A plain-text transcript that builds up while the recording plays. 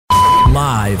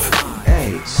Live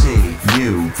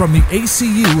ACU. from the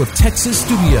ACU of Texas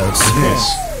Studios.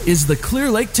 This is the Clear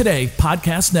Lake Today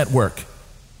Podcast Network.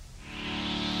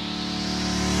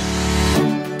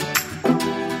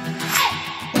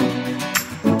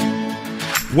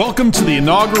 Welcome to the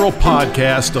inaugural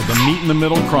podcast of the Meet in the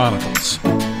Middle Chronicles.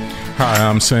 Hi,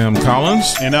 I'm Sam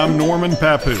Collins. And I'm Norman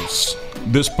Papoose.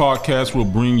 This podcast will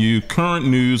bring you current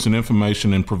news and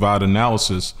information and provide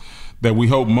analysis that we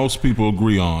hope most people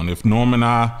agree on. If Norm and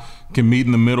I can meet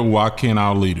in the middle, why can't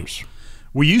our leaders?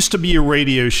 We used to be a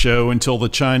radio show until the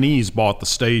Chinese bought the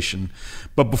station.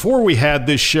 But before we had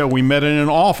this show, we met in an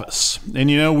office.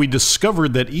 And, we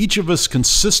discovered that each of us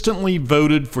consistently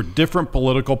voted for different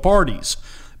political parties.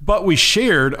 But we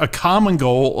shared a common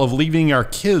goal of leaving our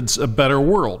kids a better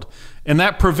world. And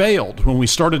that prevailed. When we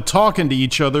started talking to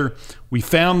each other, we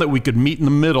found that we could meet in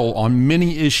the middle on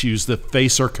many issues that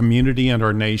face our community and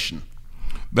our nation.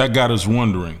 That got us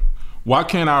wondering, why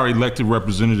can't our elected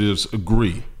representatives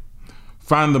agree?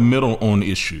 Find the middle on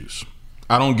issues.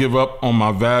 I don't give up on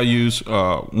my values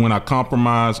when I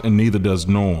compromise, and neither does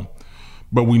Norm.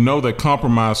 But we know that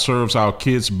compromise serves our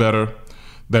kids better,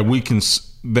 that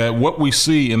what we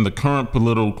see in the current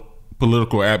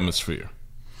political atmosphere.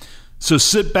 So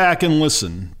sit back and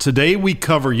listen. Today we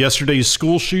cover yesterday's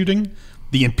school shooting,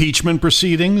 the impeachment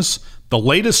proceedings, the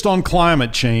latest on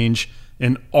climate change,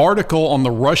 an article on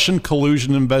the Russian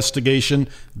collusion investigation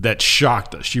that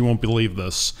shocked us. You won't believe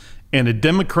this. And a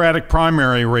Democratic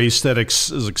primary race that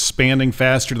is expanding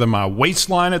faster than my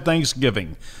waistline at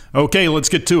Thanksgiving. Okay, let's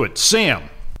get to it. Sam.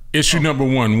 Issue number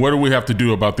one, what do we have to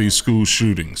do about these school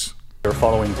shootings?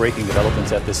 Following breaking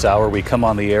developments at this hour, we come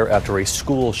on the air after a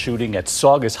school shooting at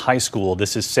Saugus High School.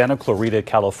 This is Santa Clarita,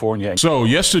 California. So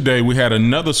yesterday we had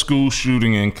another school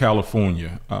shooting in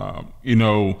California.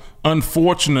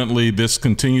 Unfortunately, this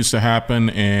continues to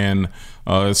happen, and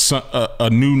it's a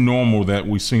new normal that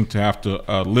we seem to have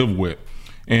to live with.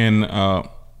 And I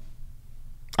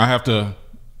have to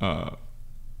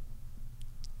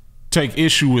take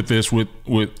issue with this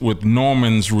with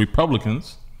Norman's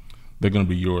Republicans. They're going to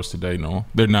be yours today, no?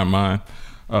 They're not mine.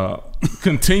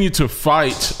 Continue to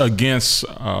fight against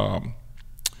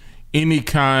any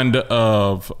kind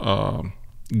of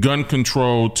gun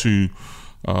control to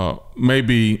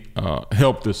maybe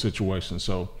help this situation.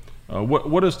 So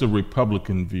what is the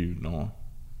Republican view, Noah?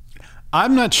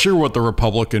 I'm not sure what the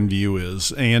Republican view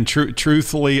is. And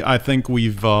truthfully, I think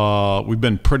we've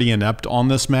been pretty inept on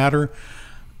this matter.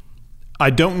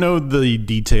 I don't know the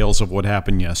details of what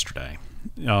happened yesterday.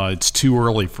 It's too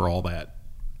early for all that.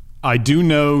 I do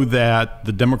know that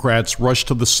the Democrats rushed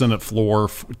to the Senate floor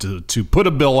to put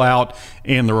a bill out,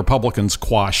 and the Republicans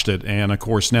quashed it. And, of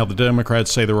course, now the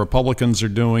Democrats say the Republicans are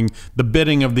doing the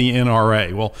bidding of the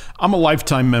NRA. Well, I'm a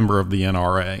lifetime member of the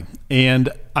NRA. And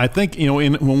I think,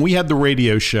 when we had the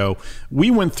radio show,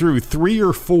 we went through 3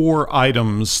 or 4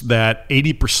 items that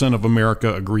 80% of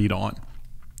America agreed on.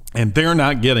 And they're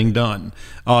not getting done.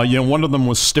 One of them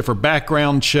was stiffer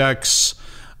background checks,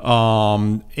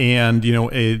 and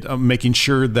making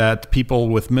sure that people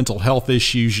with mental health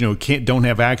issues, don't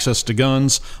have access to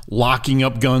guns, locking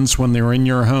up guns when they're in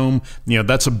your home.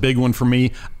 That's a big one for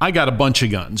me. I got a bunch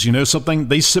of guns. Something?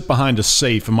 They sit behind a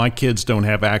safe, and my kids don't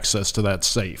have access to that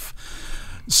safe.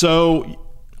 So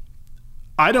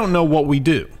I don't know what we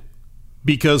do.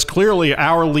 Because clearly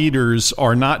our leaders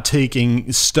are not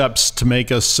taking steps to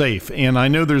make us safe. And I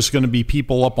know there's going to be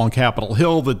people up on Capitol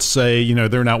Hill that say,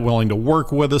 they're not willing to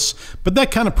work with us. But that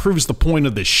kind of proves the point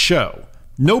of this show.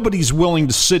 Nobody's willing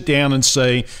to sit down and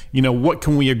say, what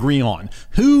can we agree on?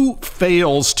 Who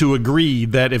fails to agree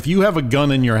that if you have a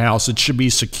gun in your house, it should be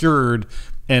secured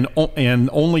and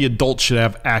only adults should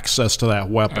have access to that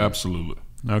weapon? Absolutely.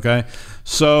 Okay.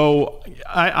 So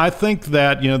I think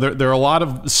that, there are a lot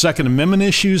of Second Amendment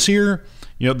issues here.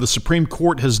 The Supreme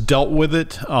Court has dealt with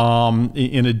it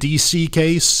in a D.C.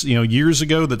 case, years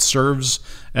ago that serves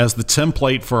as the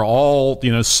template for all,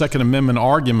 Second Amendment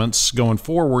arguments going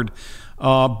forward.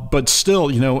 But still,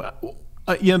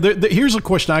 here's a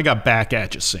question I got back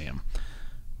at you, Sam.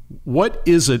 What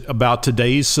is it about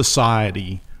today's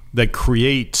society that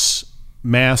creates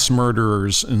mass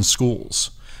murderers in schools?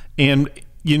 And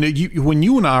when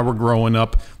you and I were growing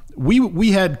up, we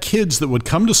had kids that would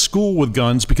come to school with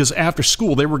guns because after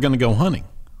school they were going to go hunting.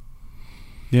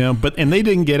 And they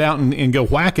didn't get out and go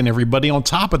whacking everybody. On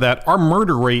top of that, our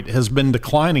murder rate has been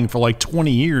declining for like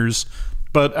 20 years,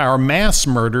 but our mass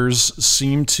murders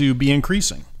seem to be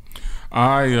increasing.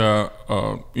 I,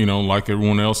 like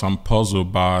everyone else, I'm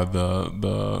puzzled by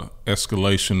the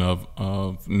escalation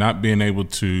of not being able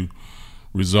to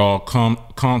resolve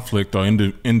conflict or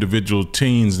individual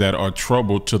teens that are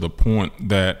troubled to the point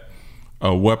that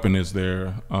a weapon is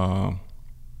the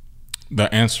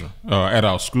answer at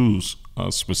our schools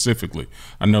specifically.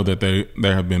 I know that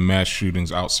there have been mass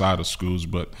shootings outside of schools,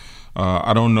 but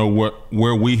I don't know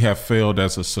where we have failed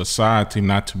as a society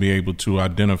not to be able to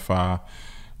identify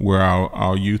where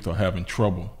our youth are having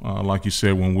trouble. Like you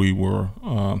said, when we were,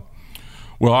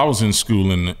 well, I was in school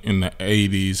in the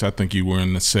 80s. I think you were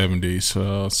in the 70s,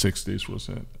 60s, was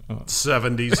it?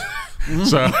 70s.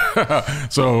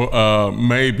 So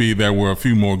maybe there were a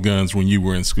few more guns when you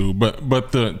were in school.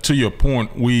 But to your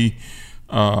point, we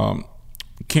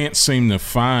can't seem to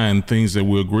find things that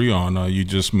we agree on. You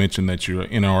just mentioned that you're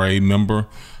an NRA member.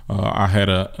 I had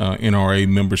a NRA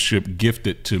membership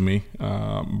gifted to me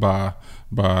by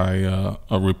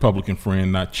a Republican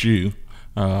friend, not you,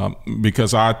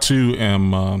 because I too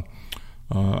am.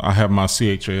 I have my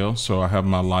CHL, so I have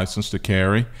my license to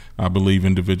carry. I believe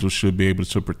individuals should be able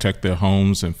to protect their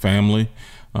homes and family,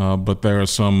 but there are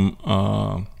some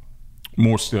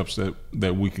more steps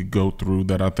that we could go through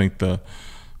that I think the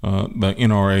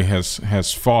NRA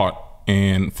has fought,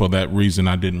 and for that reason,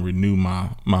 I didn't renew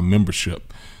my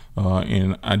membership.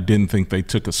 And I didn't think they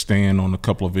took a stand on a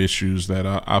couple of issues that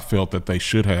I felt that they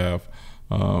should have,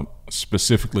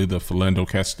 specifically the Philando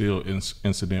Castile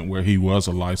incident where he was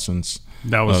a licensed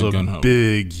That was a gun holder.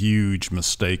 big, huge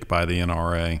mistake by the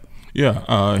NRA. Yeah.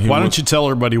 Why don't you tell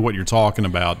everybody what you're talking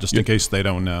about, just in case they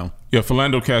don't know? Yeah,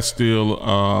 Philando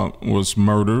Castile was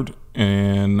murdered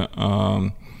and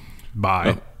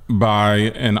By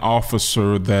an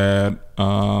officer that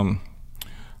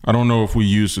I don't know if we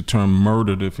use the term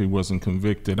murdered if he wasn't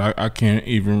convicted. I can't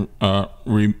even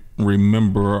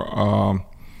remember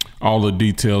all the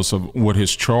details of what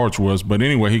his charge was. But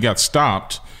anyway, he got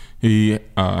stopped. He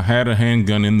had a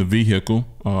handgun in the vehicle.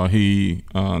 He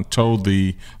told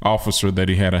the officer that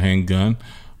he had a handgun.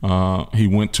 He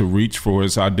went to reach for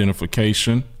his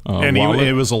identification. and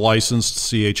it was a licensed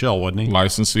CHL, wasn't he?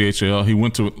 Licensed CHL. He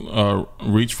went to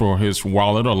reach for his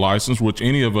wallet or license, which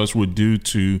any of us would do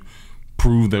to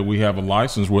prove that we have a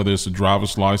license, whether it's a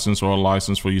driver's license or a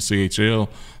license for your CHL.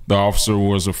 The officer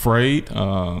was afraid.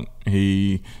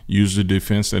 He used the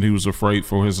defense that he was afraid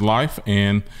for his life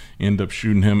and ended up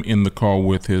shooting him in the car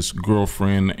with his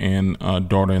girlfriend and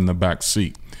daughter in the back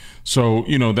seat. So,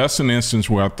 that's an instance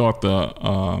where I thought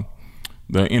the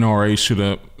NRA should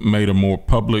have made a more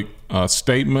public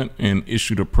statement and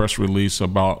issued a press release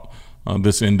about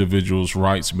this individual's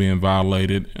rights being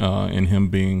violated and him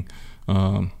being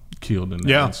killed in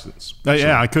that instance.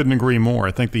 I couldn't agree more.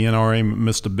 I think the NRA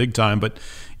missed a big time. But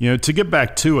to get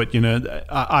back to it,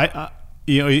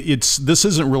 this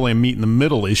isn't really a meet in the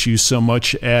middle issue so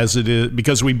much as it is,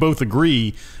 because we both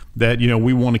agree that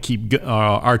we want to keep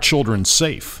our children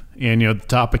safe. And the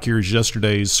topic here is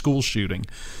yesterday's school shooting.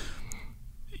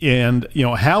 And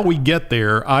how we get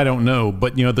there, I don't know.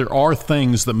 But there are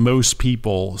things that most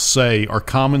people say are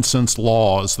common sense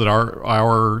laws that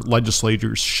our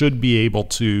legislators should be able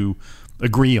to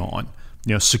agree on.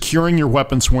 Securing your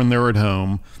weapons when they're at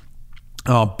home,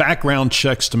 background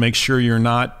checks to make sure you're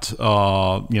not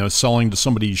selling to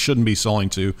somebody you shouldn't be selling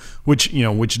to, which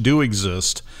do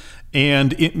exist.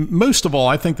 And most of all,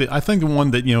 I think the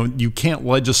one that you can't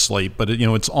legislate, but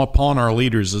it's upon our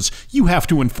leaders, is you have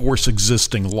to enforce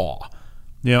existing law.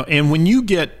 And when you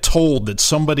get told that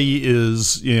somebody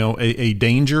is a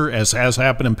danger, as has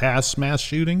happened in past mass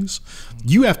shootings,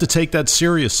 you have to take that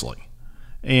seriously.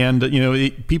 And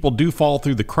people do fall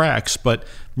through the cracks, but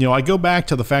I go back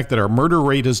to the fact that our murder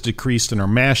rate has decreased and our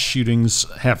mass shootings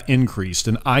have increased,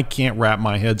 and I can't wrap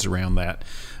my heads around that.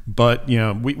 But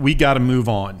we got to move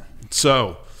on.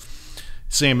 So,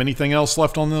 Sam, anything else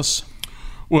left on this?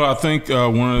 Well, I think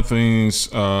one of the things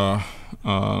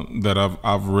that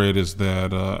I've read is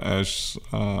that as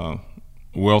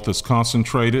wealth is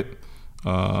concentrated,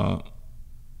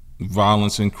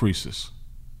 violence increases.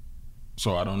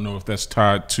 So I don't know if that's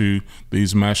tied to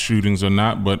these mass shootings or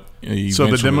not, but so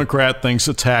the Democrat thinks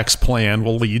a tax plan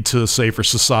will lead to a safer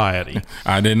society.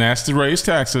 I didn't ask to raise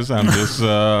taxes. I'm just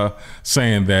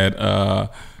saying that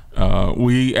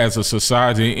we as a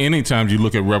society, anytime you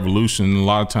look at revolution, a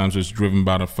lot of times it's driven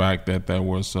by the fact that there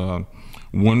was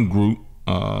one group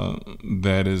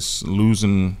that is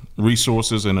losing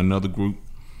resources and another group,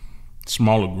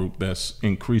 smaller group, that's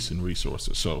increasing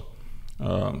resources. So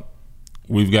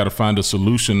we've got to find a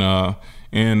solution.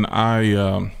 And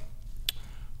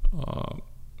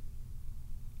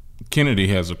Kennedy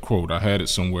has a quote. I had it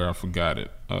somewhere. I forgot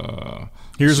it.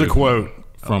 Here's a quote.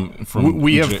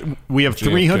 We have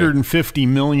 350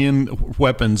 million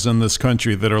weapons in this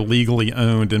country that are legally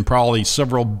owned, and probably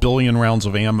several billion rounds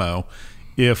of ammo.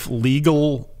 If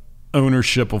legal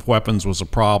ownership of weapons was a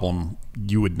problem,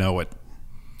 you would know it.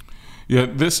 Yeah,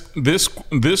 this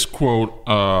quote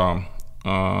by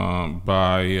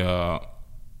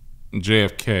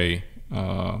JFK.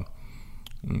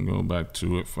 Let me go back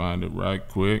to it, find it right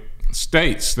quick.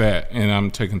 States that, and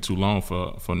I'm taking too long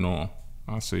for Norm.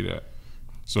 I see that.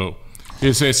 So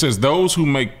it says, those who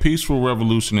make peaceful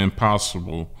revolution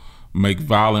impossible make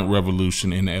violent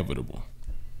revolution inevitable.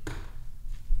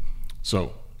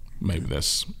 So maybe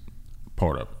that's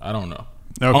part of it. I don't know.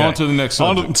 Okay. On to the next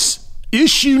subject.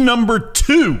 Issue number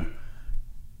 2.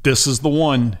 This is the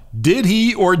one. Did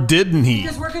he or didn't he?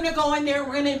 Because we're going to go in there,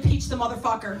 we're going to impeach the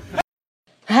motherfucker.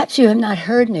 Perhaps you have not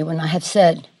heard me when I have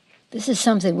said, this is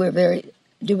something we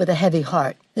do with a heavy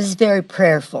heart. This is very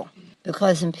prayerful,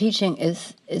 because impeaching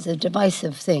is a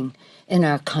divisive thing in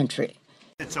our country.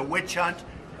 It's a witch hunt.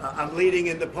 I'm leading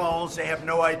in the polls. They have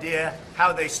no idea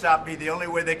how they stop me. The only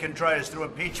way they can try is through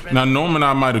impeachment. Now, Norm and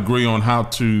I might agree on how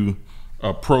to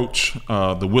approach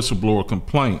the whistleblower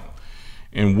complaint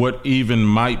and what even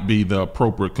might be the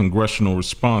appropriate congressional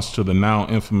response to the now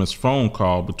infamous phone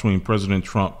call between President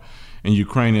Trump and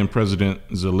Ukrainian President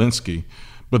Zelensky.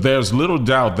 But there's little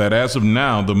doubt that as of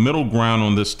now, the middle ground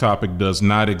on this topic does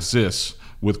not exist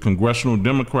with congressional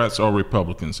Democrats or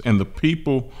Republicans, and the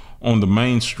people on the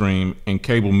mainstream and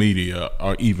cable media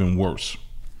are even worse.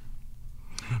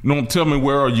 Norm, tell me,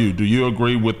 where are you? Do you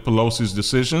agree with Pelosi's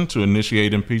decision to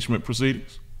initiate impeachment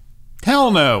proceedings?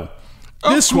 Hell no.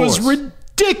 This was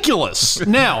ridiculous.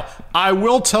 Now, I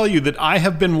will tell you that I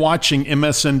have been watching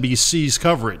MSNBC's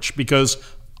coverage because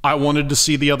I wanted to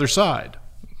see the other side.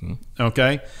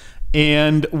 Okay?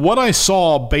 And what I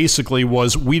saw basically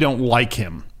was, we don't like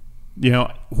him,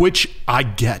 which I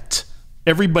get.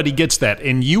 Everybody gets that.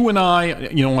 And you and I,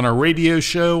 on our radio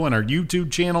show and our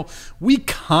YouTube channel, we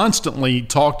constantly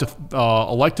talk to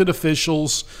elected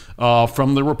officials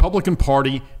from the Republican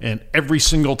Party, and every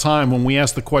single time when we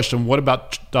ask the question, what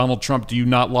about Donald Trump do you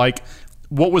not like?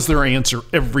 What was their answer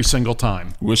every single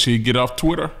time? Wish he'd get off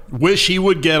Twitter. Wish he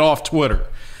would get off Twitter.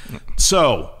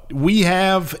 So we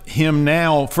have him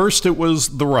now. First it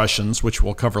was the Russians, which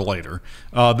we'll cover later.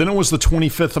 Then it was the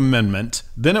 25th Amendment.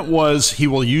 Then it was he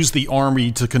will use the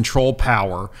army to control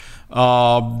power.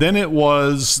 Then it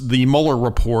was the Mueller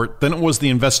report. Then it was the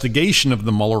investigation of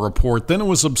the Mueller report. Then it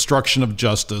was obstruction of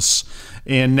justice.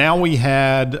 And now we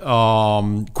had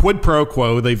quid pro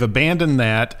quo. They've abandoned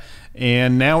that.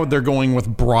 And now they're going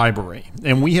with bribery.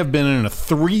 And we have been in a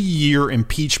 3-year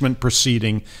impeachment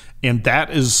proceeding. And that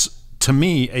is, to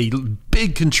me, a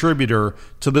big contributor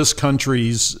to this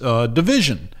country's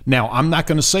division. Now, I'm not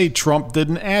going to say Trump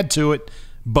didn't add to it,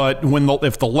 but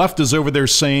if the left is over there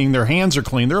saying their hands are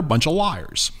clean, they're a bunch of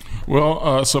liars.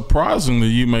 Well, surprisingly,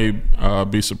 you may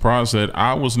be surprised that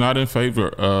I was not in favor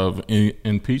of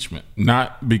impeachment.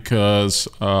 Not because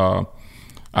I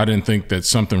didn't think that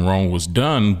something wrong was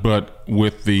done, but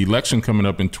with the election coming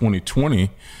up in 2020,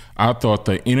 I thought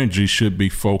the energy should be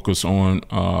focused on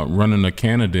running a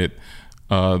candidate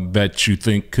that you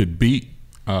think could beat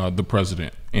the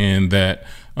president, and that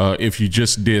if you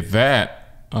just did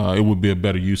that, it would be a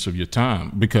better use of your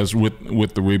time. Because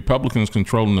with the Republicans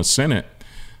controlling the Senate,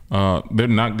 they're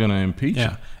not going to impeach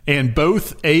him. And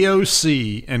both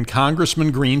AOC and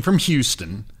Congressman Green from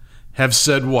Houston have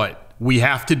said what? We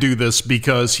have to do this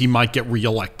because he might get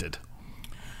reelected.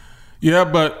 Yeah,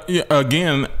 but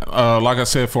again, like I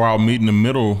said, for our meet in the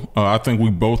middle, I think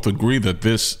we both agree that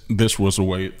this was a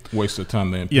waste of time,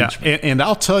 the impeachment. Yeah, and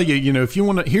I'll tell you, if you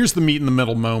want to, here's the meet in the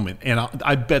middle moment, and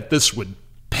I bet this would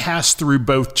pass through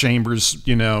both chambers,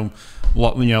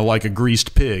 like a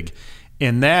greased pig,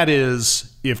 and that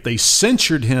is if they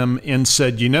censured him and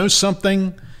said,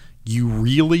 something, you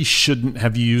really shouldn't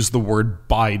have used the word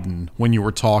Biden when you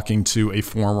were talking to a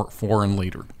former foreign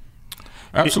leader.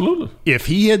 Absolutely. If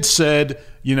he had said,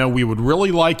 we would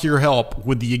really like your help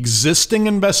with the existing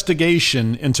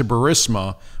investigation into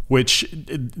Burisma, which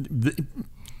the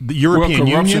European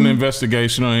corruption Union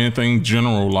investigation or anything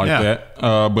general like that,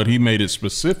 but he made it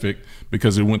specific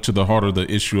because it went to the heart of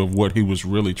the issue of what he was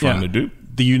really trying to do.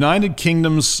 The United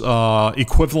Kingdom's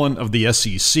equivalent of the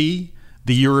SEC,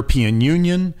 the European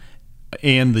Union,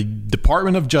 and the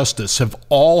Department of Justice have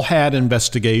all had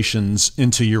investigations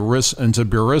into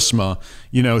Burisma,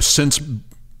 since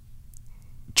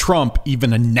Trump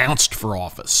even announced for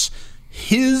office.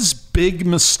 His big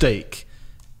mistake,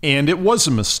 and it was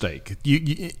a mistake,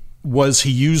 was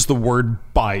he used the word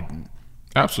Biden.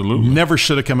 Absolutely. Never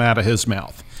should have come out of his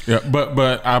mouth. Yeah,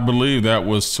 but I believe that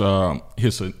was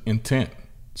his intent.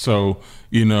 So,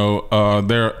 there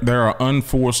are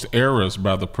unforced errors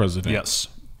by the president. Yes.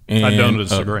 And, I don't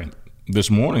disagree. This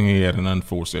morning he had an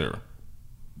unforced error.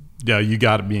 Yeah, you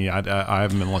got to be. I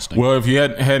haven't been listening. Well, if you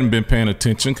hadn't been paying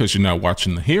attention because you're not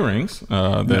watching the hearings,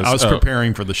 I was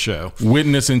preparing for the show.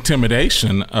 Witness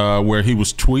intimidation, where he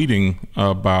was tweeting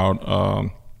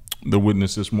about the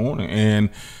witness this morning,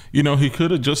 and he could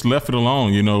have just left it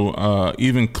alone.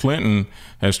 Even Clinton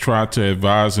has tried to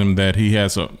advise him that he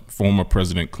has a former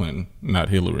President Clinton, not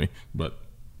Hillary, but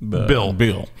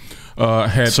Bill.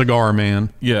 Had cigar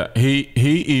man. Yeah, he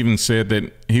even said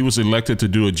that he was elected to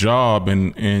do a job,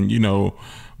 and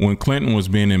when Clinton was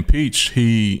being impeached,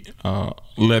 he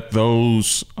let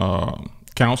those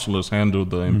counselors handle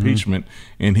the impeachment,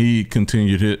 and he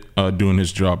continued doing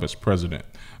his job as president.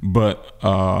 But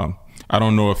I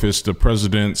don't know if it's the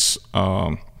president's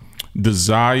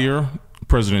desire,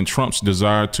 President Trump's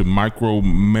desire to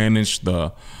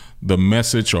micromanage the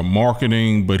message or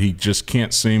marketing, but he just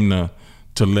can't seem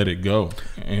to let it go,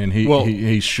 and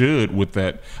he should with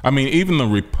that. I mean, even the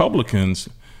Republicans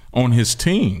on his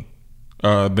team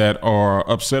that are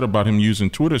upset about him using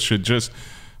Twitter should just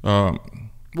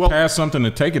pass something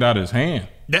to take it out of his hand.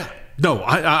 Yeah. No,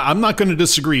 I'm not going to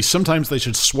disagree. Sometimes they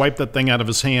should swipe that thing out of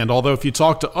his hand. Although if you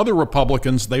talk to other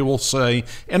Republicans, they will say,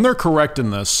 and they're correct in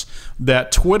this,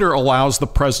 that Twitter allows the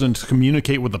president to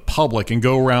communicate with the public and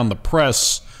go around the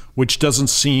press, which doesn't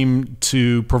seem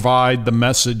to provide the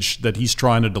message that he's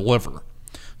trying to deliver.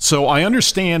 So I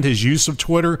understand his use of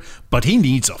Twitter, but he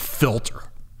needs a filter.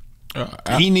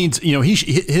 He needs,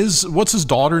 his what's his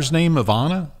daughter's name?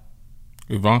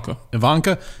 Ivanka.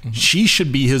 Mm-hmm. She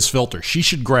should be his filter. She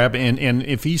should grab and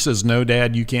if he says, no,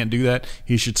 Dad, you can't do that,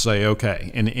 he should say,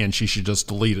 okay, and she should just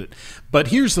delete it. But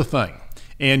here's the thing,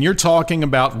 and you're talking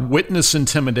about witness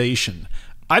intimidation.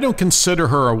 I don't consider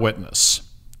her a witness,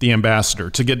 the ambassador,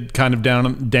 to get kind of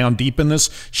down deep in this.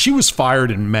 She was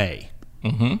fired in May.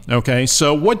 Mm-hmm. Okay,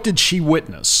 so what did she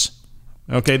witness?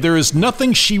 Okay, there is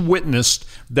nothing she witnessed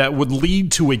that would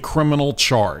lead to a criminal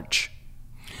charge.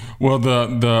 Well,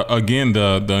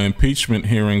 the impeachment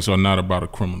hearings are not about a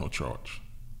criminal charge.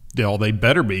 Yeah, they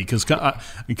better be,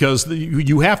 because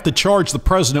you have to charge the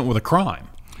president with a crime.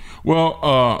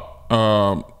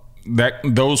 Well,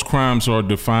 those crimes are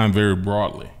defined very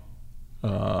broadly,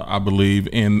 I believe,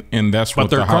 and that's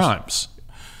what they're crimes.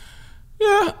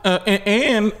 Yeah,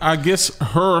 and I guess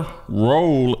her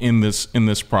role in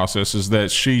this process is that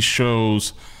she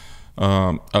shows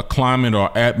a climate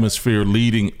or atmosphere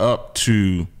leading up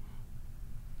to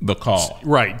the call.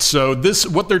 Right. So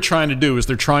what they're trying to do is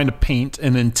they're trying to paint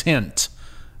an intent,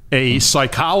 a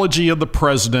psychology of the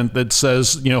president that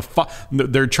says,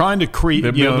 they're trying to create.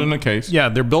 They're building the case. Yeah,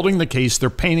 they're building the case. They're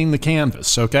painting the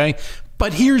canvas. Okay.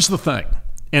 But here's the thing,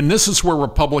 and this is where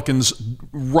Republicans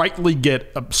rightly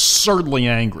get absurdly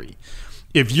angry.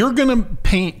 If you're going to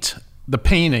paint the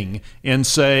painting and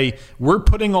say we're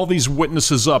putting all these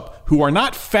witnesses up who are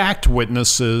not fact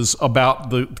witnesses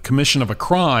about the commission of a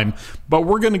crime, but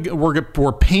we're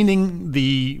painting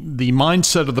the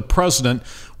mindset of the president.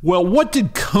 Well, what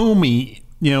did Comey,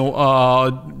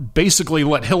 basically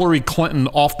let Hillary Clinton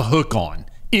off the hook on?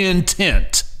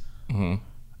 Intent. Mm-hmm.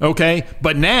 Okay,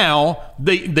 but now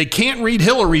they can't read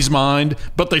Hillary's mind,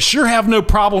 but they sure have no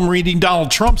problem reading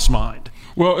Donald Trump's mind.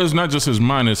 Well, it's not just his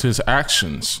mind, it's his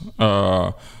actions,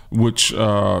 which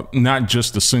not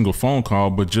just a single phone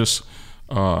call, but just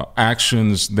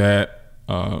actions that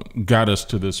got us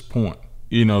to this point.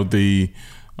 The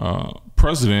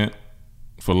president,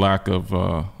 for lack of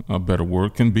a better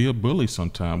word, can be a bully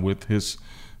sometime with his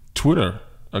Twitter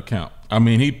account. I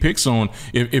mean, he picks on,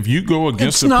 if you go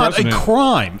against the president. It's not a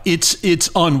crime. It's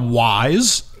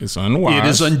unwise. It's unwise. It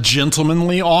is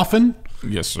ungentlemanly often.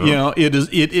 Yes, sir. It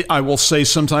is. I will say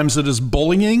sometimes it is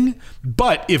bullying.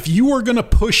 But if you are going to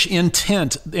push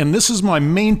intent, and this is my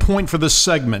main point for this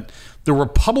segment, the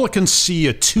Republicans see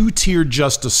a two-tier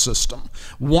justice system,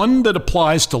 one that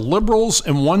applies to liberals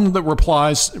and one that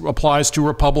applies to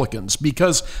Republicans.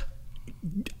 Because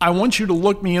I want you to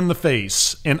look me in the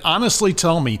face and honestly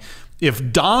tell me,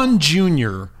 if Don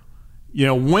Jr.,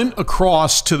 went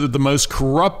across to the most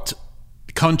corrupt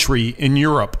country in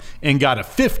Europe and got a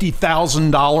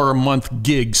 $50,000 a month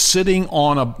gig sitting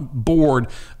on a board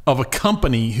of a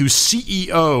company whose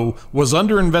CEO was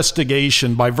under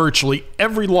investigation by virtually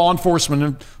every law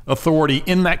enforcement authority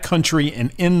in that country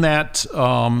and in that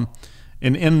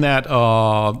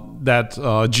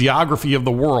geography of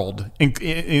the world,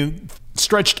 and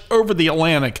stretched over the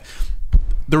Atlantic,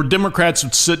 the Democrats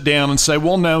would sit down and say,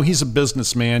 well, no, he's a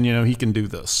businessman, he can do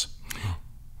this.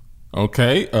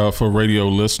 Okay, for radio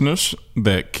listeners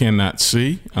that cannot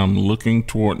see, I'm looking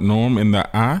toward Norm in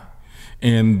the eye.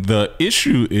 And the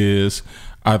issue is,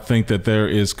 I think that there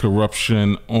is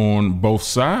corruption on both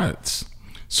sides.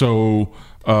 So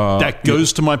that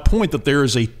goes to my point that there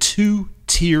is a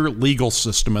two-tier legal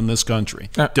system in this country,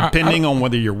 depending on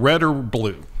whether you're red or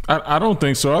blue. I don't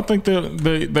think so. I think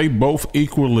that they both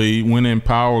equally, when in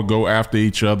power, go after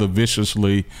each other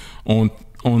viciously on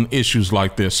issues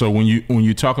like this. So when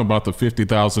you talk about the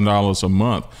 $50,000 a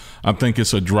month, I think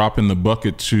it's a drop in the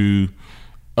bucket to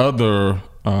other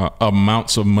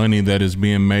amounts of money that is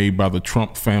being made by the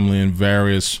Trump family in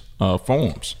various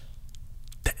forms.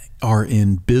 They are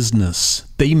in business.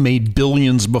 They made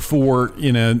billions before,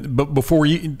 but before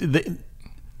you,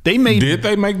 they made. Did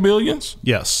they make billions?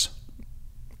 Yes.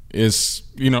 It's,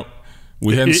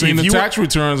 we hadn't seen the tax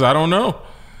returns. I don't know.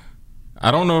 I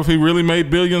don't know if he really made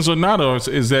billions or not, or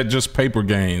is that just paper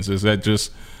gains? Is that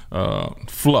just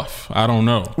fluff? I don't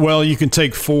know. Well, you can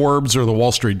take Forbes or the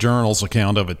Wall Street Journal's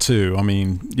account of it too. I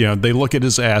mean, they look at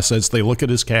his assets, they look at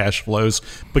his cash flows.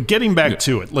 But getting back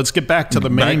to it, let's get back to the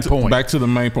main point. Back to the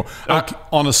main point.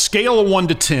 On a scale of 1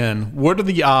 to 10, what are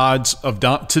the odds of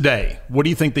today? What do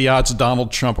you think the odds of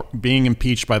Donald Trump being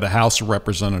impeached by the House of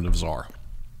Representatives are?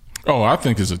 Oh, I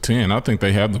think it's a 10. I think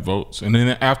they have the votes. And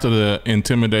then after the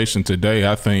intimidation today,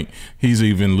 I think he's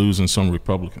even losing some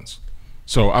Republicans.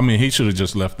 So, I mean, he should have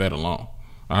just left that alone.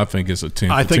 I think it's a 10.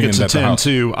 I think it's a 10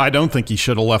 too. I don't think he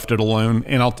should have left it alone,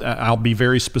 and I'll be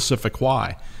very specific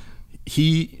why.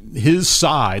 His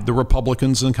side, the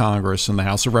Republicans in Congress and the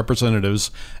House of Representatives,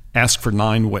 asked for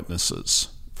 9 witnesses.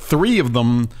 3 of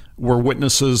them were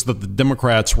witnesses that the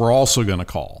Democrats were also going to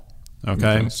call.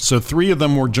 Okay, so 3 of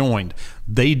them were joined.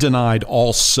 They denied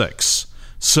all 6.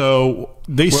 So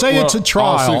they say it's a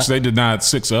trial. All 6, they denied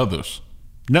 6 others.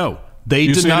 No, they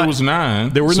you did said not. It was 9.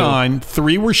 There were 9.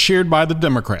 3 were shared by the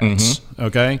Democrats. Mm-hmm.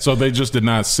 Okay, so they just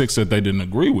denied 6 that they didn't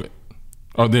agree with,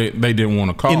 or they didn't want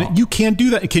to call. And you can't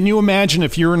do that. Can you imagine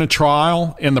if you're in a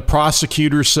trial and the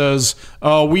prosecutor says,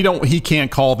 "Oh, he can't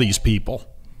call these people."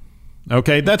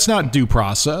 Okay, that's not due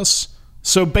process.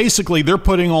 So basically, they're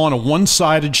putting on a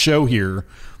one-sided show here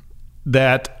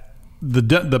that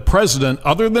the president,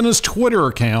 other than his Twitter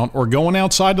account or going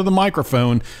outside of the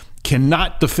microphone,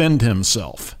 cannot defend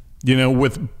himself,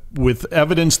 with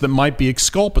evidence that might be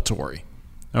exculpatory,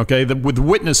 okay, with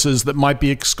witnesses that might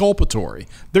be exculpatory.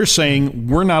 They're saying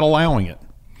we're not allowing it.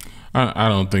 I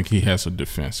don't think he has a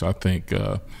defense. I think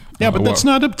but that's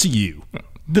not up to you.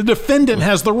 The defendant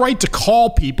has the right to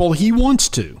call people he wants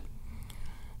to.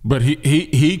 But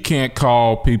he can't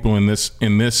call people in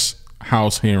this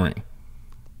House hearing.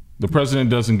 The president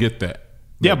doesn't get that.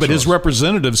 Yeah, but his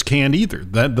representatives can't either.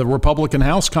 The Republican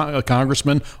House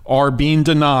congressmen are being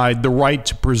denied the right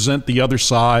to present the other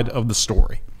side of the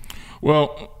story.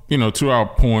 Well, to our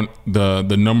point,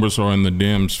 the numbers are in the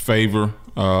Dems' favor.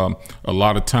 A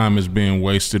lot of time is being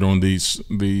wasted on these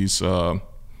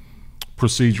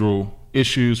procedural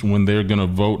issues when they're going to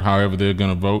vote, however they're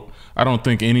going to vote. I don't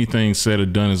think anything said or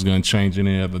done is going to change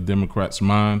any of the Democrats'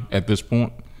 mind at this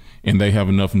point, and they have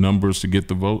enough numbers to get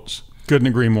the votes. Couldn't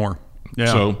agree more. Yeah.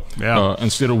 So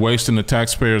instead of wasting the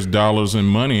taxpayers' dollars and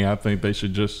money, I think they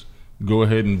should just go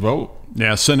ahead and vote.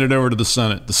 Yeah, send it over to the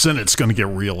Senate. The Senate's going to get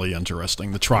really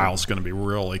interesting. The trial's going to be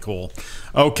really cool.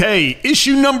 Okay,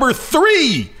 issue number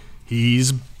 3.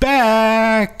 He's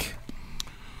back.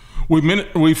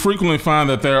 We frequently find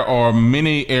that there are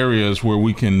many areas where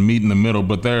we can meet in the middle,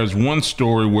 but there's one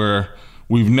story where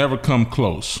we've never come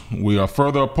close. We are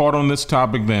further apart on this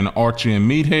topic than Archie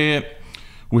and Meathead.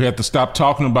 We had to stop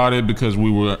talking about it because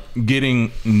we were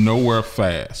getting nowhere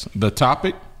fast. The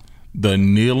topic, the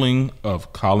kneeling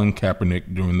of Colin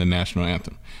Kaepernick during the national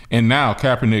anthem. And now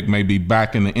Kaepernick may be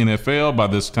back in the NFL by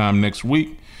this time next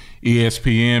week.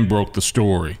 ESPN broke the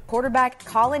story. Quarterback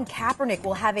Colin Kaepernick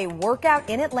will have a workout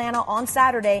in Atlanta on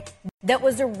Saturday that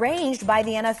was arranged by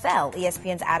the NFL.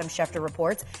 ESPN's Adam Schefter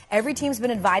reports every team's been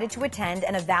invited to attend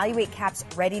and evaluate Cap's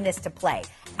readiness to play.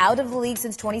 Out of the league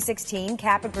since 2016,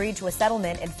 Cap agreed to a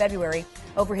settlement in February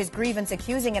over his grievance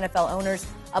accusing NFL owners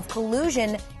of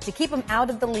collusion to keep him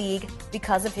out of the league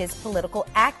because of his political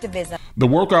activism. The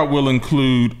workout will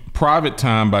include private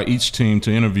time by each team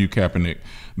to interview Kaepernick.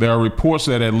 There are reports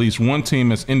that at least one team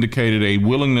has indicated a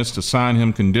willingness to sign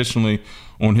him conditionally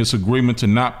on his agreement to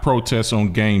not protest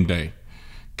on game day.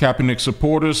 Kaepernick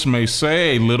supporters may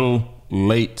say a little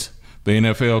late. The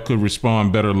NFL could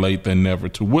respond better late than never,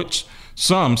 to which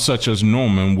some, such as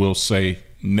Norman, will say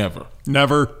never.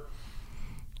 Never.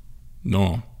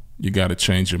 Norm, you got to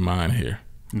change your mind here.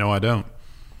 No, I don't.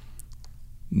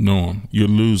 Norm, you're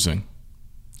losing.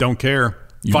 Don't care.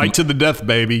 Fight to the death,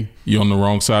 baby. You're on the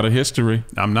wrong side of history.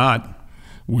 I'm not.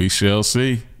 We shall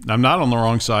see. I'm not on the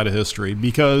wrong side of history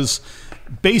because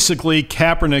basically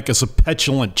Kaepernick is a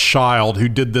petulant child who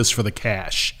did this for the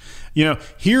cash. You know,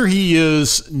 here he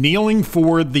is kneeling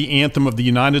for the anthem of the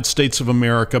United States of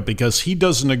America because he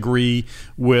doesn't agree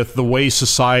with the way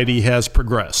society has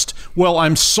progressed. Well,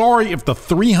 I'm sorry if the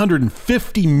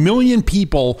 350 million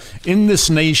people in this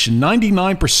nation,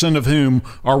 99% of whom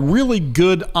are really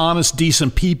good, honest,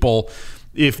 decent people,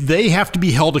 if they have to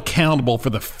be held accountable for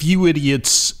the few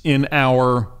idiots in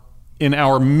our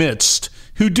midst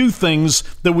who do things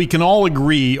that we can all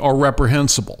agree are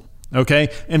reprehensible. Okay,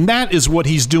 and that is what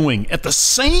he's doing. At the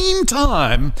same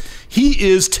time, he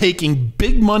is taking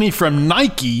big money from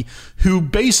Nike, who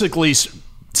basically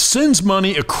sends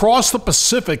money across the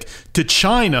Pacific to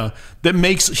China that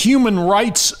makes the human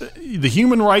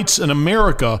rights in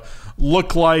America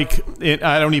look like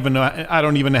I don't even know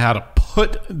how to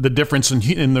put the difference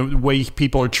in the way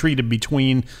people are treated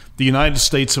between the United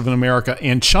States of America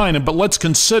and China. But let's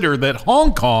consider that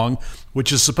Hong Kong,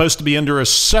 which is supposed to be under a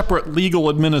separate legal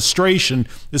administration,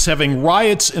 is having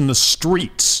riots in the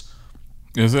streets.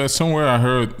 Is that somewhere I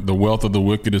heard the wealth of the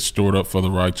wicked is stored up for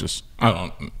the righteous?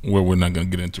 We're not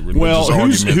going to get into religious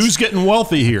arguments. Who's getting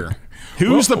wealthy here?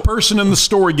 Who's the person in the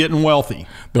story getting wealthy?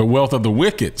 The wealth of the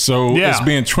wicked. So it's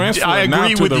being transferred now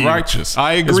to the righteous.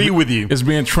 I agree with you. It's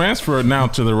being transferred now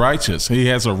to the righteous. He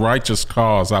has a righteous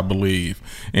cause, I believe.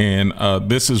 And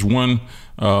this is one,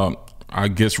 I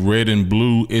guess, red and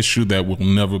blue issue that will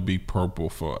never be purple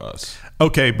for us.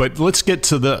 Okay, but let's get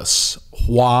to this.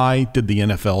 Why did the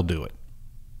NFL do it?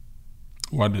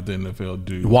 Why did the NFL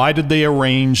do? Why did they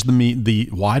arrange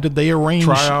Why did they arrange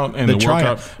tryout and the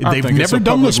workout? They've never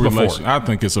done this before. I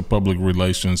think it's a public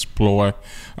relations ploy.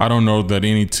 I don't know that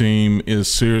any team is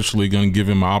seriously going to give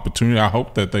him an opportunity. I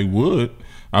hope that they would.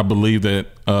 I believe that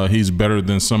he's better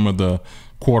than some of the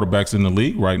quarterbacks in the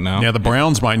league right now. Yeah, the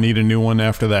Browns might need a new one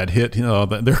after that hit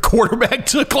their quarterback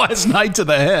took last night to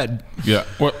the head. Yeah,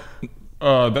 well,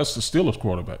 that's the Steelers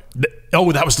quarterback. That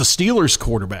was the Steelers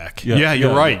quarterback. Yeah,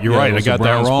 you're right. You're right. I got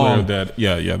that wrong. That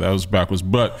was backwards.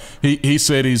 But he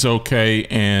said he's okay,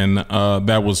 and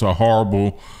that was a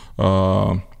horrible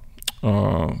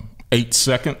 8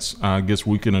 seconds. I guess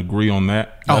we can agree on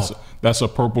that. That's a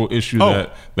purple issue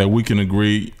that we can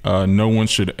agree. No one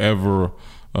should ever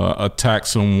attack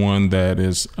someone that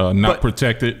is not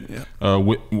protected.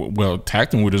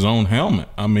 Attacked him with his own helmet.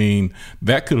 I mean,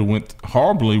 that could have went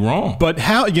horribly wrong. But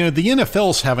how, the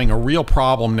NFL is having a real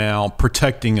problem now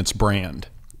protecting its brand.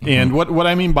 Mm-hmm. And what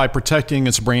I mean by protecting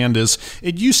its brand is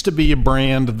it used to be a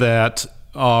brand that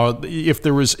if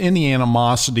there was any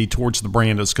animosity towards the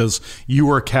brand, it's because you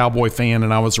were a Cowboy fan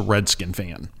and I was a Redskin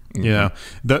fan.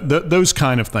 Mm-hmm. Those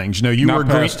kind of things. You not were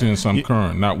past tense, I'm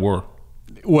current, not were.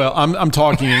 Well, I'm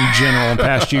talking in general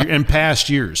in past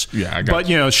years. Yeah, I got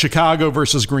But Chicago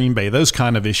versus Green Bay, those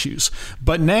kind of issues.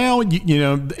 But now,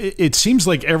 it seems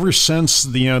like ever since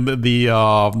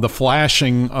the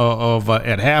flashing of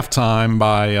at halftime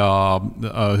by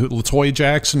LaToya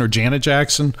Jackson or Janet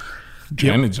Jackson.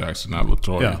 Janet Jackson, not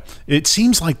LaToya. Yeah, it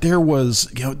seems like there was,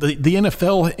 the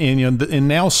NFL and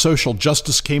now social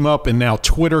justice came up, and now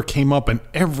Twitter came up, and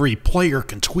every player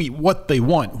can tweet what they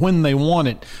want when they want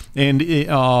it, and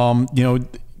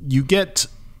you get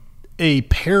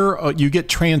you get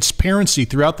transparency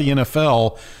throughout the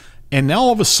NFL, and now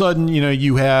all of a sudden,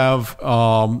 you have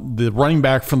the running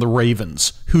back from the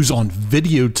Ravens who's on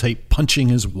videotape punching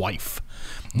his wife.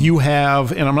 You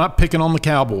have, and I'm not picking on the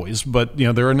Cowboys, but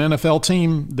they're an NFL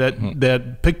team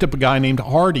that picked up a guy named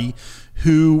Hardy,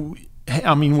 who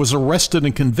was arrested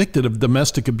and convicted of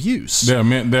domestic abuse. There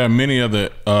are many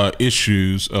other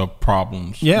issues of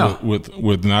problems. Yeah.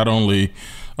 with not only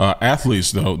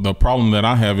athletes though. The problem that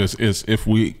I have is if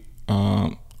we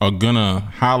are gonna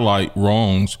highlight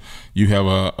wrongs, you have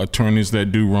attorneys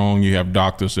that do wrong, you have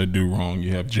doctors that do wrong,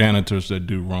 you have janitors that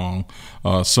do wrong.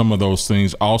 Some of those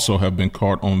things also have been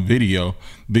caught on video.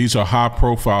 These are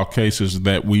high-profile cases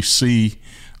that we see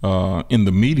in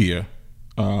the media.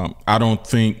 I don't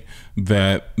think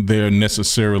that they're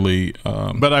necessarily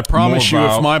but I promise you,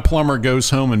 if my plumber goes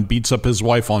home and beats up his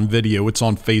wife on video, it's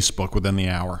on Facebook within the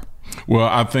hour. Well,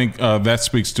 I think that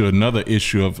speaks to another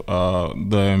issue of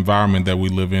the environment that we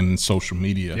live in social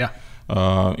media. Yeah.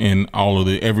 And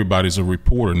everybody's a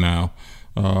reporter now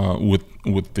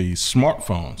with the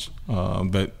smartphones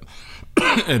that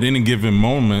at any given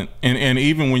moment, and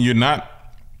even when you're not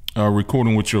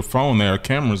recording with your phone, there are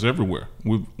cameras everywhere.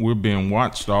 We're being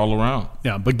watched all around.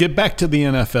 Yeah, but get back to the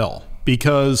NFL.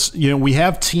 because, we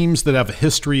have teams that have a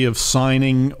history of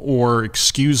signing or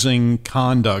excusing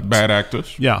conduct. Bad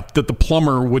actors. Yeah, that the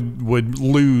plumber would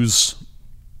lose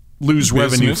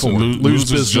revenue for, lose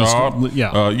his job.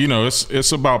 Yeah.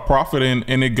 It's about profit,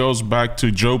 and it goes back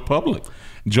to Joe Public.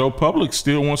 Joe Public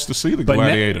still wants to see the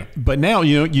Gladiator. But now,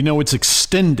 it's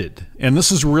extended, and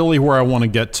this is really where I want to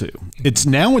get to.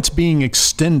 It's being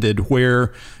extended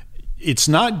where it's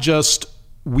not just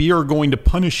we are going to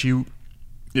punish you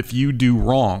if you do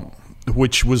wrong,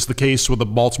 which was the case with the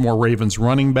Baltimore Ravens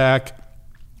running back,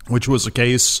 which was a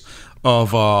case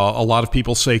of a lot of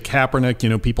people say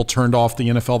Kaepernick, people turned off the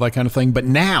NFL, that kind of thing. But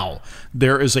now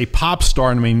there is a pop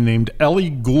star named Ellie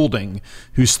Goulding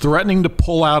who's threatening to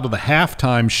pull out of the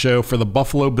halftime show for the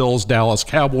Buffalo Bills-Dallas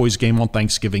Cowboys game on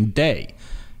Thanksgiving Day.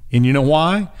 And you know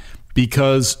why?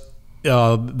 Because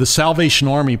the Salvation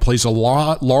Army plays a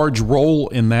large role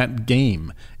in that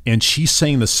game. And she's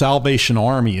saying the Salvation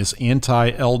Army is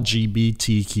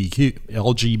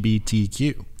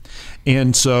anti-LGBTQ.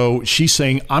 And so she's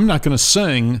saying, I'm not going to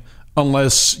sing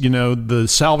unless, the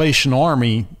Salvation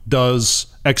Army does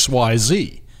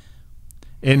XYZ.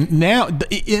 And now,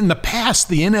 in the past,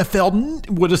 the NFL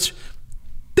would have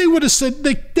said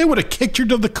they would have kicked her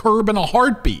to the curb in a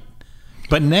heartbeat.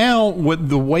 But now, with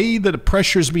the way that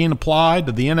pressure is being applied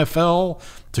to the NFL,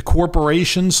 to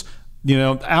corporations,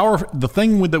 the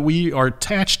thing that we are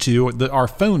attached to, our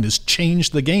phone, has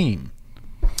changed the game.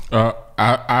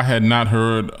 I had not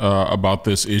heard about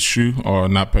this issue or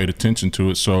not paid attention to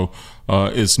it, so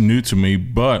it's new to me.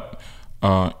 But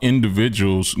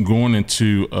individuals going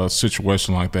into a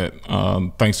situation like that,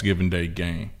 Thanksgiving Day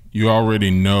game, you already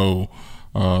know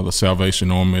the Salvation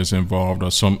Army is involved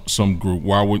or some group.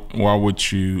 Why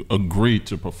would you agree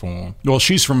to perform? Well,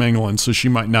 she's from England, so she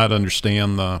might not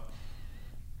understand the.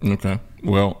 Okay.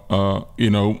 Well,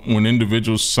 when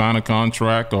individuals sign a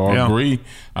contract or agree,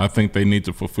 I think they need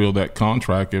to fulfill that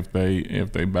contract if they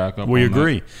back up. We on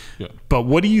agree. That. Yeah. But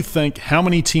what do you think? How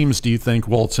many teams do you think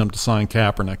will attempt to sign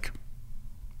Kaepernick?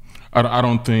 I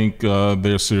don't think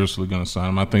they're seriously going to sign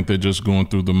him. I think they're just going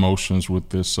through the motions with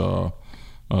this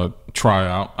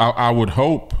tryout. I would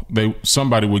hope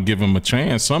somebody would give him a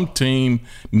chance. Some team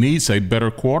needs a better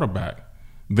quarterback.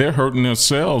 They're hurting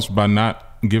themselves by not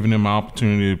giving him an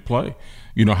opportunity to play.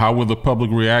 How will the public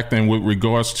react? And with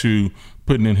regards to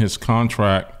putting in his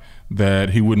contract that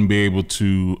he wouldn't be able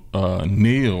to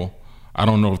kneel, I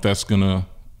don't know if that's gonna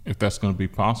be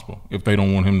possible. If they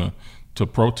don't want him to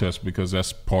protest, because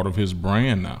that's part of his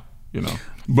brand now.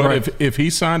 But right. if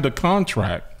he signed a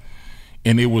contract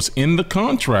and it was in the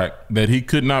contract that he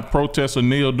could not protest or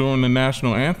kneel during the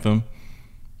national anthem,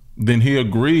 then he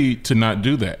agreed to not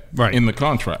do that in the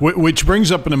contract. Which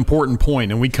brings up an important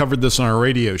point, and we covered this on our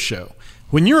radio show.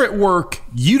 When you're at work,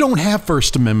 you don't have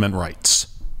First Amendment rights.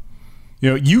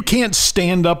 You can't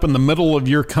stand up in the middle of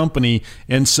your company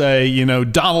and say,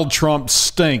 Donald Trump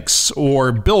stinks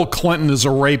or Bill Clinton is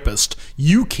a rapist.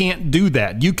 You can't do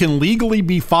that. You can legally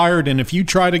be fired, and if you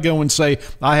try to go and say,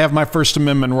 I have my First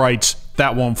Amendment rights,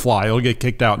 that won't fly. It'll get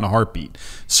kicked out in a heartbeat.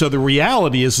 So the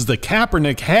reality is that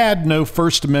Kaepernick had no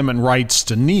First Amendment rights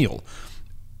to kneel.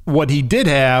 What he did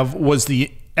have was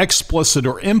the explicit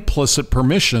or implicit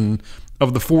permission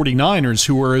of the 49ers,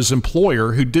 who were his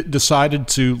employer, who decided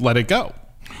to let it go.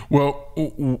 Well,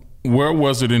 where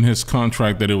was it in his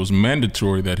contract that it was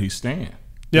mandatory that he stand?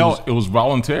 It was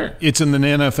voluntary. It's in the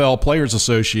NFL Players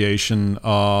Association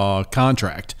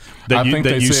contract that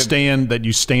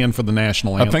you stand for the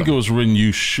national anthem. I think it was written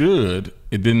you should.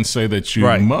 It didn't say that you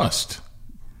must.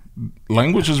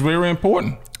 Language is very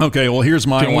important. Okay, well, here's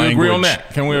my language.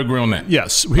 Can we agree on that?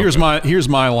 Yes. Here's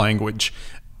my language.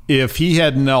 If he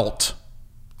had knelt,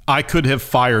 I could have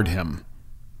fired him.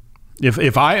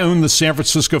 If I owned the San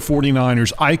Francisco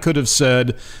 49ers, I could have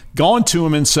gone to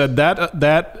him and said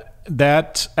that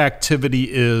activity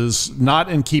is not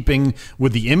in keeping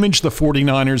with the image the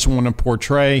 49ers want to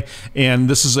portray, and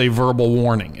this is a verbal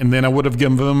warning. And then I would have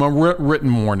given him a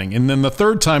written warning. And then the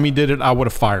third time he did it, I would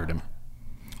have fired him.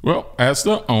 Well, as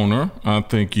the owner, I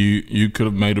think you could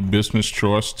have made a business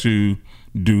choice to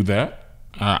do that.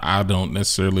 I don't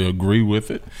necessarily agree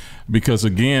with it because,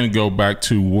 again, go back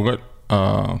to what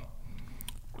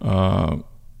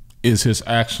is his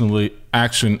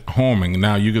action harming?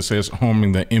 Now you could say it's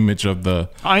harming the image of the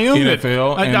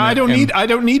NFL. I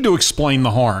don't need to explain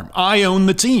the harm. I own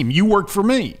the team. You work for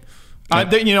me. I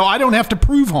don't have to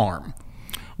prove harm.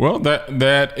 Well,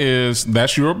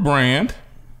 that's your brand,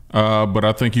 but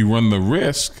I think you run the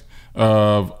risk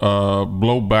of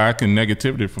blowback and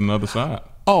negativity from the other side.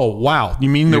 Oh, wow. You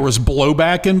mean there was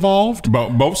blowback involved?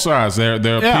 Both sides. There are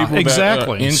people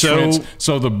exactly. that are entrenched.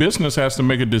 So the business has to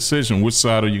make a decision. Which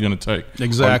side are you going to take?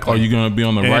 Exactly. Are you going to be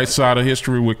on the right side of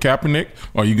history with Kaepernick,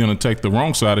 or are you going to take the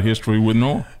wrong side of history with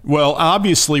Norm? Well,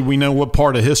 obviously, we know what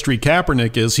part of history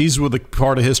Kaepernick is. He's with the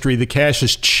part of history that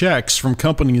cashes checks from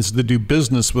companies that do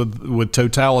business with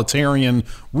totalitarian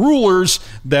rulers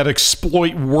that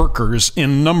exploit workers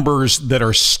in numbers that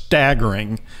are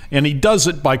staggering. And he does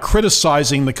it by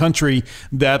criticizing the country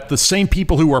that the same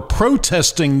people who are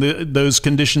protesting those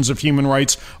conditions of human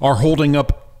rights are holding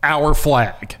up our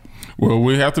flag. Well,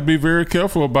 we have to be very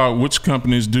careful about which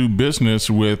companies do business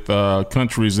with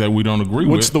countries that we don't agree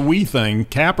with. What's the we thing?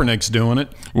 Kaepernick's doing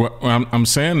it. Well, I'm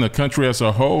saying the country as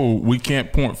a whole, we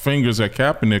can't point fingers at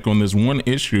Kaepernick on this one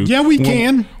issue. Yeah, we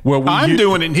can. Well, I'm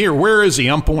doing it here. Where is he?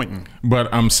 I'm pointing.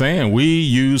 But I'm saying we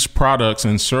use products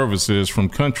and services from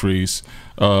countries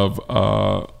of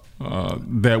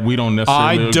that we don't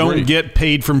necessarily I don't agree. get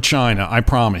paid from China, I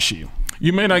promise you.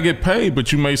 You may not get paid,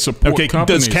 but you may support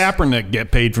companies. Does Kaepernick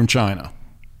get paid from China?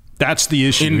 That's the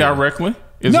issue. Indirectly?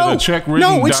 Is No, it a check written?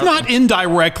 no, it's not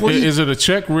indirectly. Is it a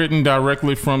check written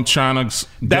directly from China's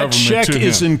That government check to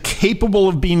is him? incapable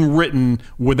of being written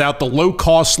without the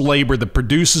low-cost labor that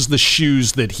produces the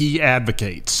shoes that he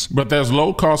advocates. But there's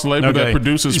low-cost labor that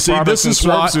produces products and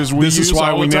services we use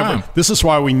all the time. This is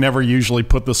why we never usually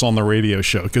put this on the radio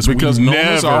show because Norm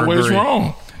is never always agree.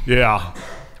 wrong. Yeah.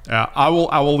 I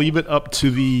will leave it up to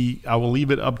the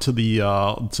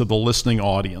listening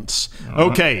audience.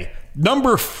 Okay,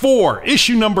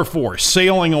 issue number 4,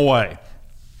 sailing away.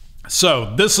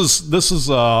 So this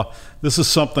is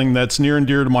something that's near and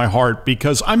dear to my heart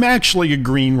because I'm actually a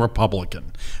green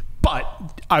Republican,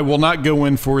 but I will not go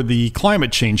in for the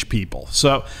climate change people.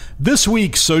 So this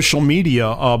week, social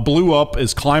media blew up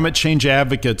as climate change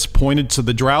advocates pointed to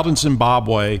the drought in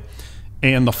Zimbabwe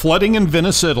and the flooding in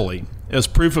Venice, Italy, as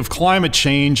proof of climate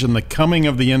change and the coming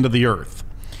of the end of the earth.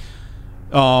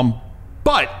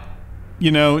 But,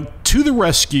 to the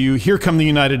rescue, here come the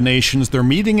United Nations. They're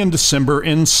meeting in December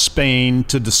in Spain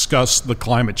to discuss the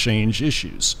climate change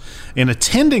issues. And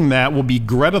attending that will be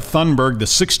Greta Thunberg, the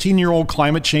 16-year-old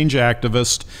climate change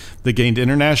activist that gained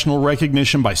international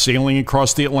recognition by sailing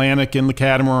across the Atlantic in the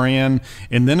catamaran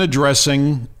and then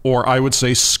addressing, or I would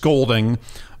say scolding,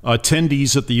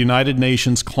 attendees at the United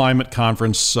Nations Climate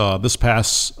Conference this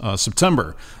past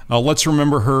September. Let's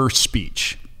remember her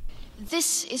speech.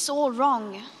 This is all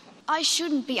wrong. I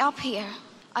shouldn't be up here.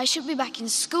 I should be back in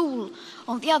school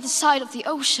on the other side of the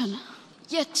ocean.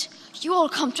 Yet you all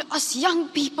come to us young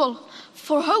people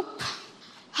for hope.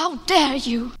 How dare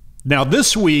you? Now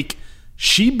this week,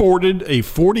 she boarded a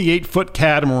 48-foot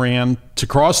catamaran to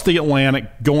cross the Atlantic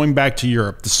going back to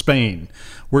Europe, to Spain,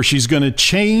 where she's going to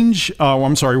champion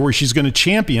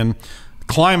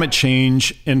climate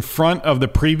change in front of the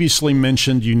previously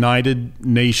mentioned United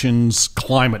Nations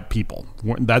climate people.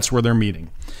 That's where they're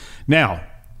meeting. Now,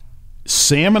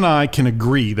 Sam and I can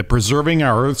agree that preserving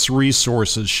our Earth's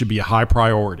resources should be a high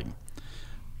priority.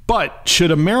 But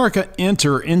should America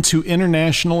enter into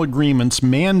international agreements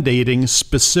mandating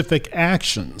specific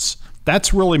actions?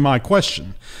 That's really my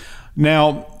question.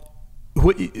 Now,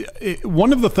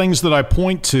 one of the things that I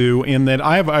point to, and that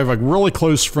I have a really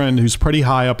close friend who's pretty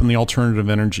high up in the alternative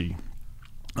energy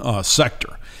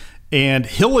sector, and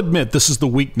he'll admit this is the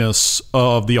weakness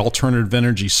of the alternative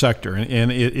energy sector.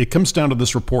 And it comes down to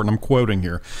this report, and I'm quoting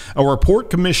here. A report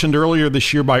commissioned earlier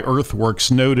this year by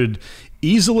Earthworks noted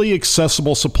easily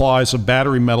accessible supplies of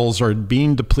battery metals are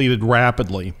being depleted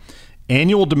rapidly.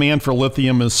 Annual demand for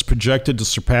lithium is projected to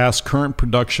surpass current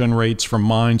production rates from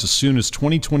mines as soon as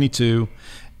 2022.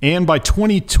 And by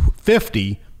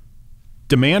 2050,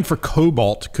 demand for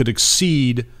cobalt could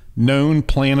exceed known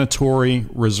planetary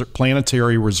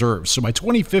reserves. So by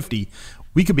 2050,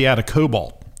 we could be out of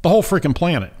cobalt, the whole freaking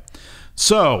planet.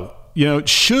 So,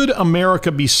 should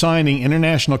America be signing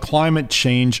international climate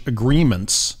change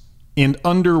agreements, and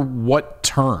under what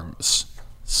terms?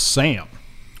 Sam.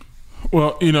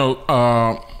 Well,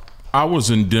 I was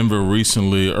in Denver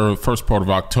recently, or first part of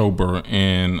October,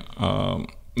 and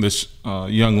this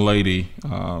young lady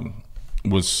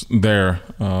was there.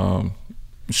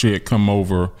 She had come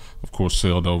over, of course,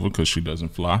 sailed over because she doesn't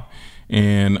fly.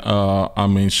 And,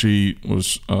 she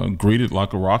was greeted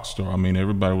like a rock star.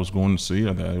 Everybody was going to see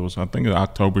her there. It was, I think,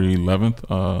 October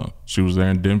 11th. She was there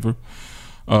in Denver.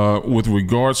 With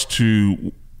regards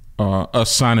to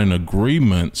us signing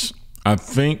agreements, I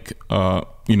think,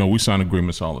 we sign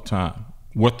agreements all the time.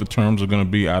 What the terms are going to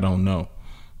be, I don't know.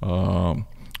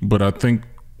 But I think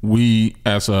we,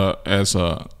 as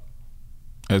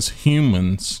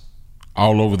humans,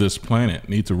 all over this planet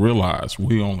need to realize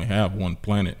we only have one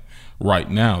planet right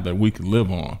now that we could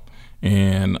live on,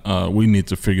 and we need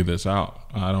to figure this out.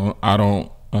 I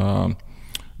don't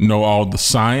know all the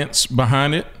science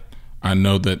behind it. I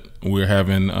know that we're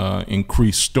having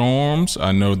increased storms.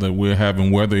 I know that we're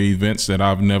having weather events that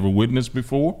I've never witnessed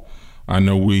before. I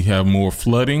know we have more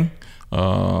flooding.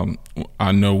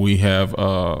 I know we have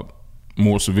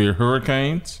more severe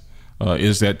hurricanes.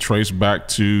 Is that traced back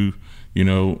to,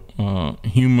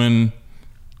 human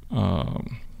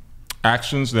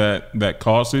actions that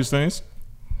cause these things?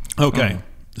 Okay.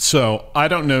 So I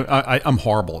don't know. I'm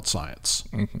horrible at science,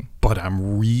 but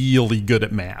I'm really good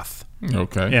at math.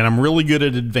 Okay. And I'm really good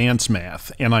at advanced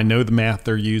math, and I know the math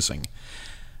they're using.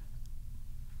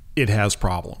 It has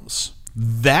problems.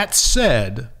 That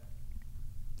said,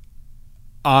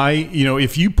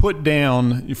 if you put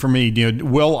down for me,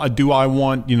 do I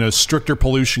want, stricter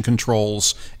pollution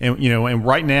controls? And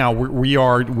right now we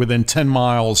are within 10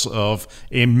 miles of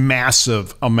a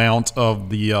massive amount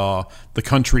of the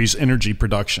country's energy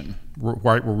production,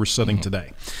 right where we're sitting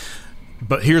today.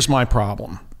 But here's my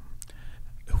problem.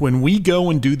 When we go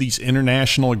and do these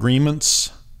international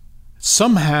agreements,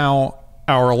 somehow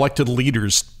our elected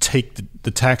leaders take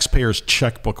the taxpayer's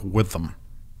checkbook with them.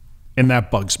 And that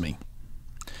bugs me.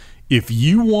 If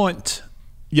you want,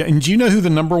 and do you know who the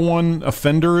number one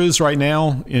offender is right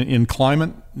now in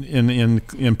climate,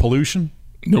 in pollution?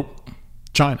 Nope.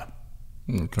 China.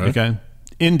 Okay.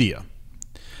 India.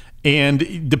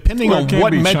 And depending on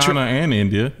what metric, China and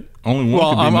India, only one.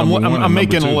 Well, could be number one I'm and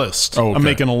making number a two. list. Oh, okay. I'm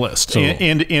making a list. So,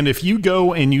 and if you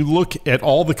go and you look at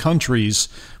all the countries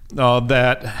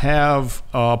that have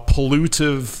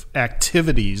pollutive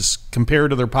activities compared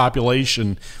to their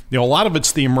population, a lot of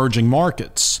it's the emerging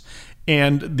markets.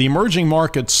 And the emerging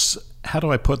markets, how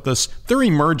do I put this? They're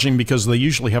emerging because they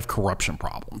usually have corruption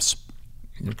problems.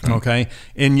 Okay?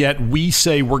 And yet we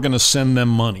say we're going to send them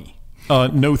money.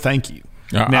 No, thank you.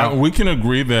 Now, we can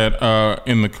agree that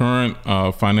in the current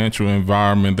financial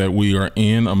environment that we are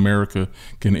in, America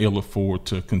can ill afford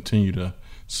to continue to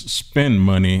spend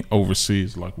money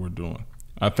overseas like we're doing.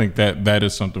 I think that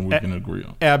is something we can agree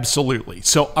on. Absolutely.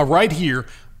 So right here,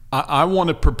 I want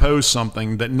to propose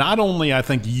something that not only I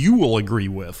think you will agree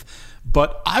with,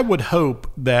 but I would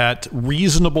hope that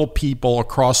reasonable people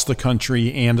across the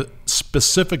country and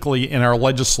specifically in our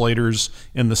legislators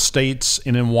in the states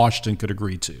and in Washington could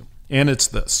agree to. And it's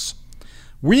this.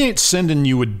 We ain't sending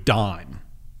you a dime,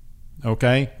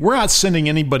 okay? We're not sending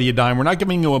anybody a dime. We're not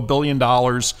giving you $1 billion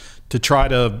to try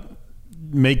to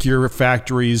make your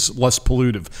factories less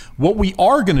pollutive. What we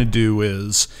are going to do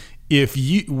is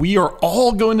we are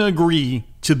all going to agree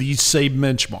to these same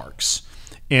benchmarks.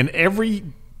 And every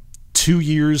 2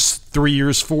 years, 3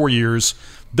 years, 4 years,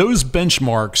 those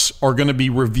benchmarks are going to be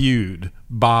reviewed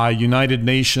by United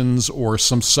Nations or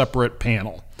some separate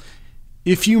panel.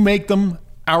 If you make them,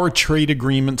 our trade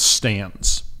agreement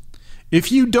stands. If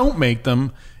you don't make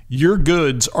them, your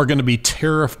goods are going to be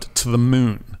tariffed to the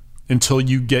moon until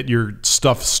you get your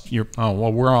stuff. We're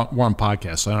on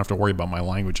podcast, so I don't have to worry about my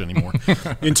language anymore.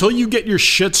 Until you get your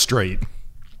shit straight,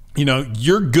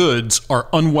 your goods are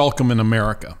unwelcome in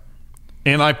America.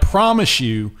 And I promise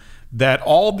you that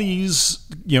all these,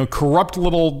 corrupt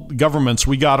little governments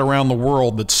we got around the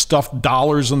world that stuff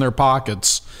dollars in their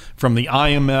pockets from the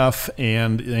IMF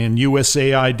and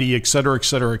USAID, et cetera, et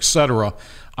cetera, et cetera,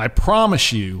 I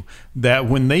promise you that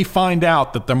when they find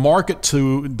out that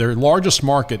their largest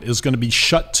market is going to be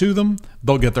shut to them,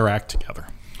 they'll get their act together.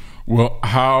 Well,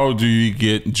 how do you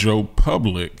get Joe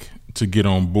Public to get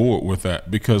on board with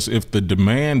that? Because if the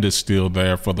demand is still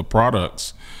there for the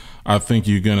products, I think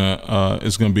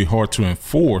it's gonna be hard to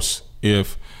enforce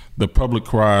if the public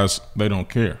cries they don't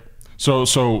care.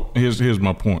 So here's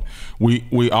my point.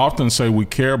 We often say we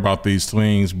care about these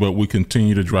things, but we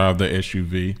continue to drive the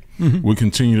SUV. Mm-hmm. We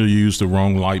continue to use the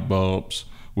wrong light bulbs.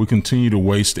 We continue to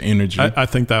waste energy. I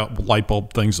think that light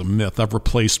bulb thing's a myth. I've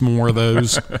replaced more of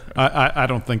those. I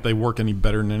don't think they work any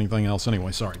better than anything else.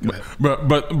 Anyway, sorry. Go ahead.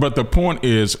 But the point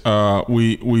is,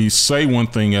 we say one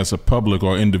thing as a public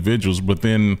or individuals, but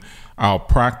then our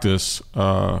practice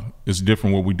is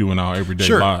different what we do in our everyday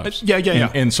lives.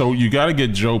 Yeah. And so you got to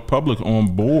get Joe Public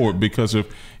on board, because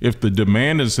if the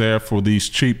demand is there for these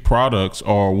cheap products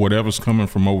or whatever's coming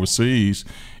from overseas,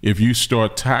 if you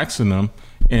start taxing them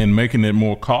and making it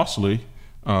more costly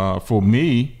for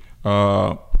me,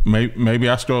 maybe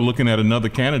I start looking at another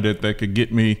candidate that could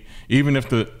get me, even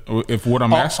if what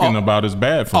I'm asking about is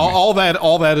bad for me. All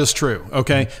that is true,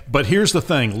 okay? But here's the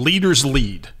thing: leaders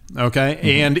lead, okay? Mm-hmm.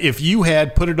 And if you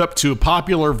had put it up to a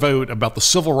popular vote about the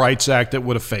Civil Rights Act, it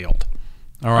would have failed.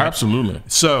 All right, absolutely.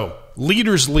 So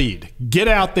leaders lead. Get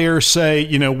out there, say,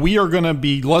 we are going to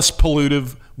be less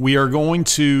pollutive. We are going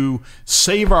to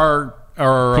save our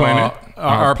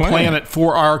planet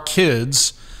for our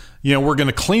kids. We're going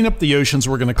to clean up the oceans.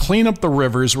 We're going to clean up the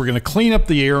rivers. We're going to clean up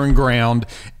the air and ground.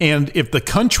 And if the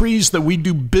countries that we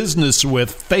do business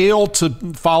with fail to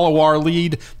follow our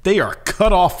lead, they are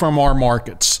cut off from our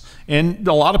markets. And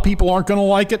a lot of people aren't going to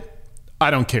like it. I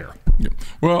don't care.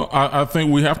 Well, I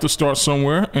think we have to start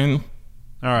somewhere, and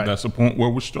all right, that's the point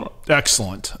where we start.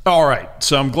 Excellent. All right.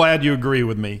 So I'm glad you agree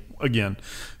with me again.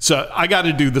 So I got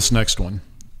to do this next one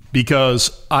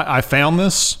because I found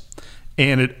this.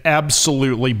 And it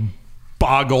absolutely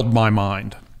boggled my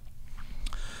mind.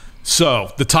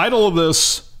 So the title of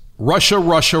this, Russia,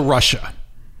 Russia, Russia.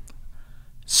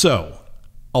 So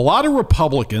a lot of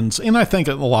Republicans, and I think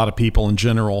a lot of people in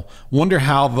general, wonder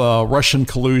how the Russian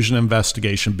collusion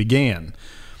investigation began.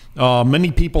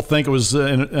 Many people think it was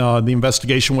the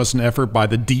investigation was an effort by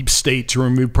the deep state to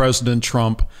remove President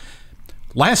Trump.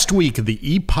 Last week, the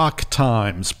Epoch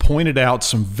Times pointed out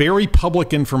some very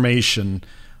public information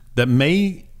that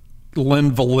may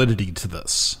lend validity to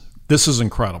this. This is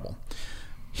incredible.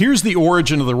 Here's the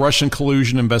origin of the Russian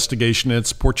collusion investigation.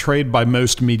 It's portrayed by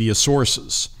most media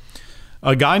sources.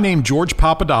 A guy named George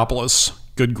Papadopoulos,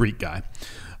 good Greek guy,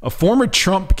 a former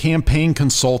Trump campaign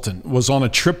consultant, was on a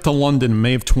trip to London in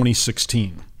May of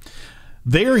 2016.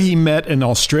 There he met an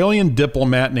Australian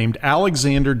diplomat named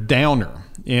Alexander Downer.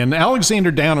 And Alexander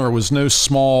Downer was no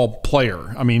small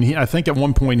player. I mean, I think at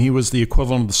one point he was the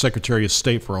equivalent of the Secretary of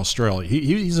State for Australia.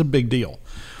 He's a big deal.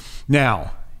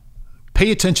 Now,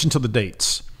 pay attention to the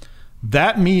dates.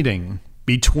 That meeting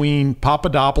between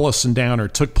Papadopoulos and Downer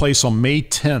took place on May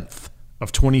 10th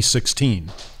of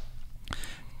 2016.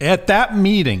 At that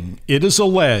meeting, it is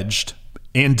alleged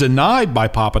and denied by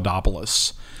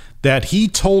Papadopoulos that he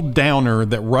told Downer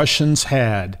that Russians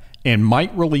had and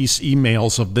might release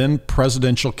emails of then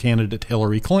presidential candidate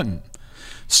Hillary Clinton.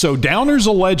 So Downer's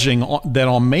alleging that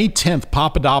on May 10th,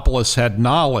 Papadopoulos had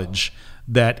knowledge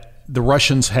that the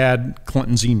Russians had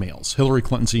Clinton's emails, Hillary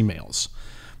Clinton's emails.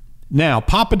 Now,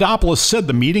 Papadopoulos said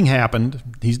the meeting happened.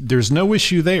 There's no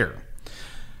issue there.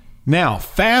 Now,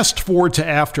 fast forward to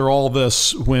after all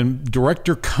this, when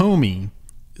Director Comey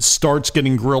starts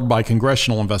getting grilled by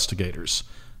congressional investigators.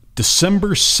 December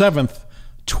 7th,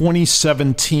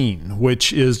 2017,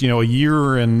 which is, a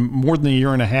year and more than a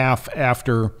year and a half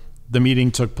after the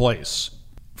meeting took place.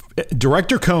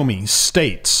 Director Comey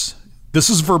states,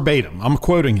 this is verbatim, I'm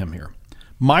quoting him here.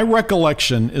 My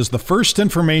recollection is the first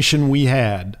information we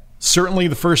had, certainly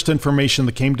the first information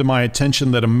that came to my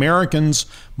attention that Americans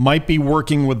might be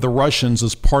working with the Russians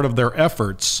as part of their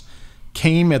efforts,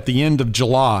 came at the end of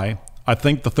July. I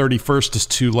think the 31st is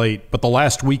too late, but the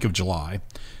last week of July,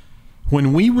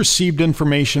 when we received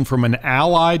information from an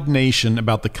allied nation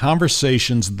about the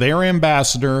conversations their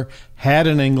ambassador had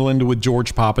in England with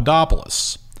George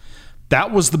Papadopoulos.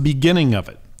 That was the beginning of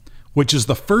it, which is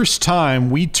the first time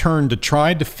we turned to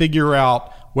try to figure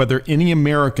out whether any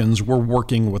Americans were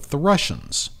working with the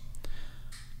Russians.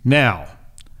 Now,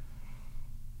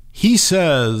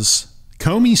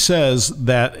 Comey says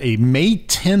that a May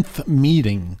 10th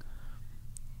meeting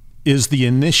is the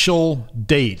initial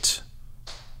date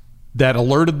that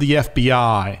alerted the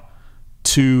FBI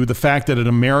to the fact that an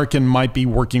American might be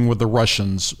working with the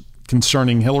Russians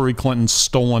concerning Hillary Clinton's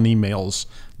stolen emails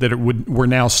that were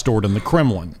now stored in the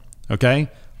Kremlin. Okay?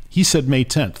 He said May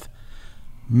 10th.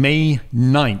 May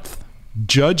 9th,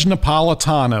 Judge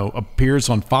Napolitano appears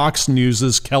on Fox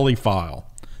News' Kelly File.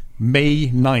 May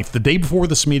 9th, the day before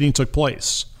this meeting took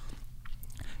place.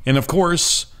 And of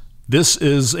course, this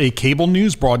is a cable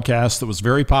news broadcast that was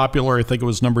very popular. I think it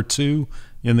was number 2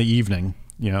 in the evening,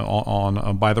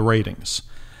 on by the ratings.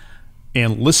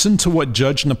 And listen to what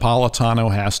Judge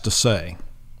Napolitano has to say.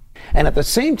 And at the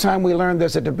same time, we learned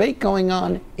there's a debate going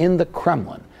on in the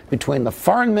Kremlin between the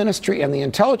foreign ministry and the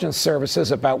intelligence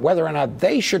services about whether or not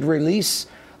they should release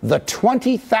the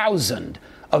 20,000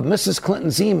 of Mrs.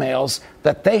 Clinton's emails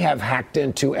that they have hacked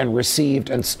into and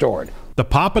received and stored. The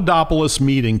Papadopoulos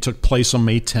meeting took place on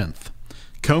May 10th.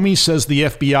 Comey says the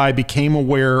FBI became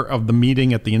aware of the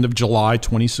meeting at the end of July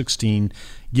 2016,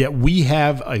 yet we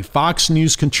have a Fox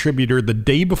News contributor the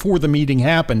day before the meeting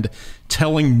happened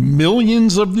telling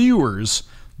millions of viewers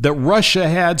that Russia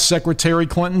had Secretary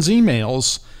Clinton's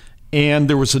emails, and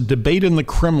there was a debate in the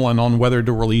Kremlin on whether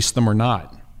to release them or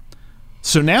not.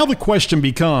 So now the question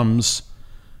becomes,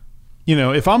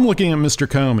 if I'm looking at Mr.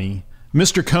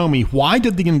 Comey, why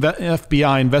did the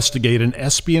FBI investigate an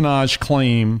espionage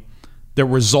claim that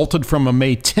resulted from a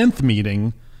May 10th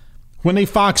meeting when a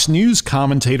Fox News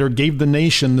commentator gave the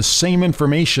nation the same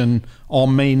information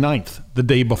on May 9th, the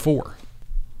day before?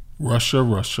 Russia,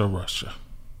 Russia, Russia.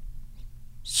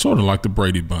 Sort of like the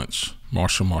Brady Bunch.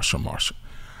 Marsha, Marsha, Marsha.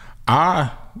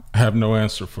 I have no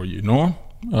answer for you, Norm.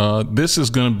 This is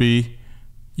going to be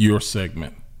your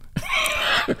segment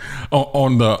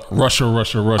on the Russia,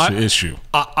 Russia, Russia issue.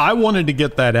 I wanted to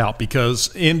get that out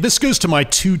because, and this goes to my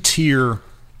two-tier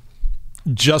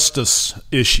justice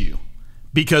issue,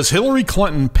 because Hillary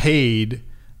Clinton paid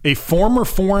a former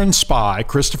foreign spy,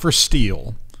 Christopher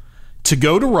Steele, to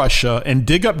go to Russia and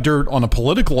dig up dirt on a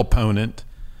political opponent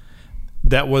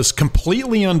that was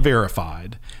completely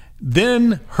unverified.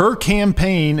 Then her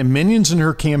campaign and minions in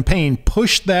her campaign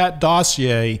pushed that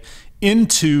dossier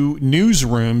into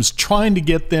newsrooms, trying to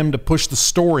get them to push the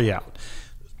story out,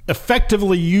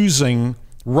 effectively using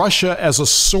Russia as a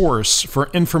source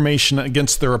for information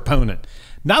against their opponent.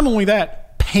 Not only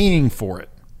that, paying for it.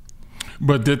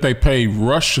 But did they pay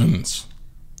Russians?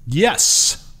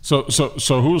 Yes. So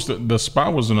who's the spy?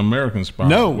 Was an American spy?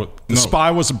 No, the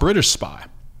spy was a British spy.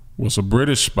 Was a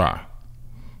British spy.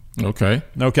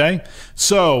 Okay.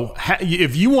 So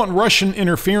if you want Russian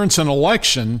interference in an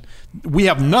election, we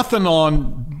have nothing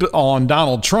on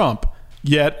Donald Trump,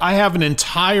 yet I have an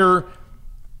entire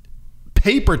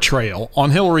paper trail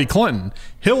on Hillary Clinton.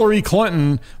 Hillary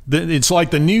Clinton, it's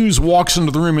like the news walks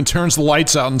into the room and turns the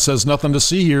lights out and says, nothing to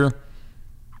see here.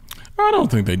 I don't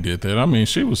think they did that. I mean,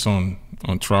 she was on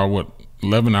trial,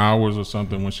 11 hours or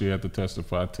something when she had to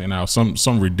testify, 10 hours,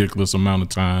 some ridiculous amount of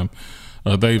time.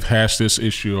 They've hashed this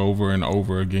issue over and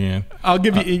over again. I'll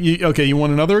give you. Okay, you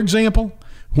want another example?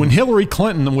 When Hillary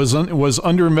Clinton was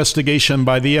under investigation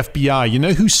by the FBI, you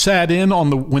know who sat in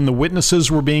on when the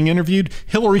witnesses were being interviewed?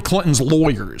 Hillary Clinton's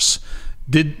lawyers.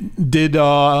 Did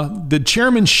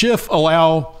Chairman Schiff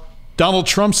allow Donald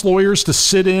Trump's lawyers to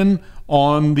sit in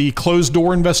on the closed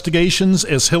door investigations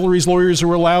as Hillary's lawyers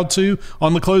were allowed to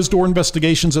on the closed door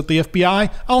investigations at the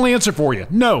FBI? I'll answer for you.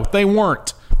 No, they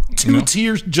weren't.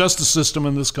 Two-tier justice system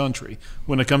in this country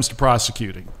when it comes to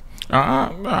prosecuting.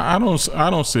 I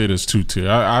don't see it as two-tier.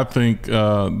 I think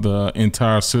the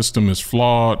entire system is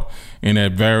flawed, and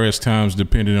at various times,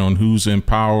 depending on who's in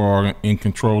power or in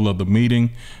control of the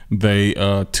meeting, they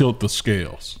tilt the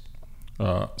scales.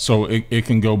 So it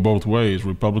can go both ways.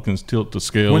 Republicans tilt the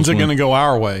scales. When's it going to go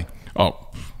our way? Oh,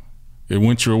 it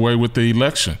went your way with the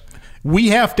election. We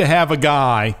have to have a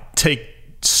guy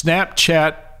take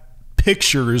Snapchat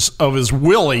pictures of his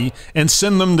Willie and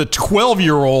send them to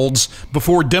 12-year-olds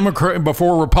before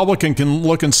Republican can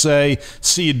look and say,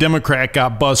 see, a Democrat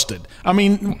got busted. I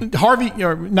mean,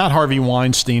 not Harvey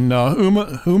Weinstein,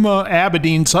 Huma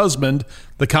Abedin's husband,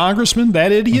 the congressman,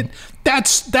 that idiot,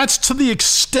 that's to the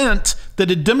extent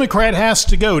that a Democrat has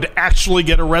to go to actually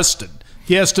get arrested.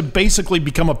 He has to basically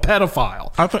become a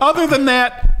pedophile. Other than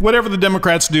that, whatever the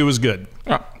Democrats do is good.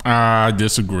 I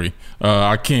disagree.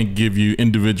 I can't give you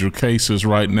individual cases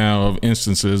right now of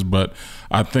instances, but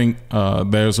I think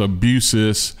there's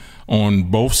abuses on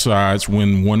both sides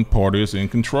when one party is in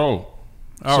control.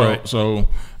 So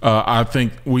I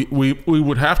think we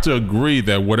would have to agree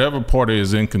that whatever party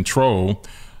is in control,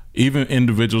 even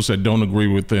individuals that don't agree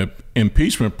with the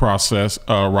impeachment process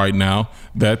right now,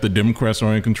 that the Democrats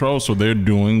are in control. So they're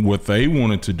doing what they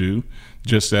wanted to do,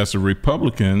 just as the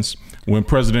Republicans, when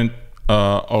President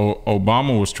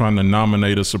Obama was trying to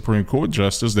nominate a Supreme Court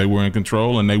justice, they were in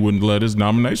control and they wouldn't let his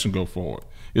nomination go forward.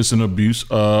 It's an abuse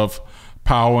of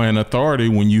power and authority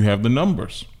when you have the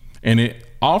numbers. And it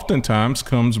oftentimes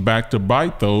comes back to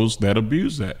bite those that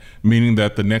abuse that, meaning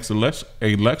that the next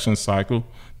election cycle,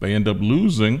 they end up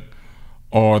losing,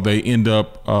 or they end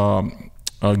up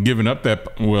giving up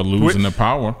losing the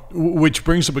power. Which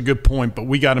brings up a good point, but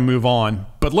we got to move on.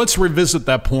 But let's revisit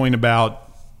that point about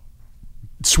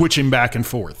switching back and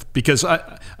forth, because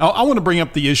I want to bring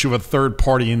up the issue of a third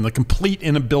party and the complete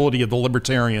inability of the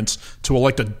Libertarians to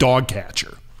elect a dog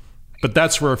catcher. But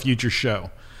that's for a future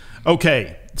show.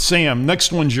 Okay, Sam,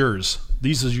 next one's yours.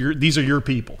 These are your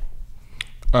people.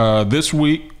 This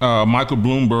week, Michael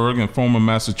Bloomberg and former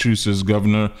Massachusetts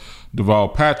Governor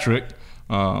Deval Patrick,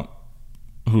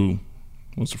 who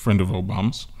was a friend of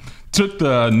Obama's, took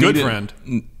the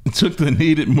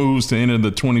needed moves to enter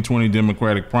the 2020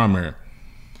 Democratic primary.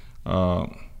 Why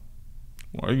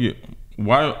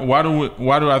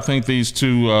do I think these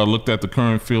two looked at the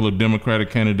current field of Democratic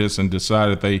candidates and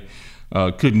decided they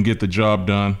couldn't get the job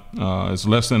done? It's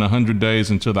less than 100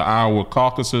 days until the Iowa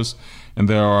caucuses, and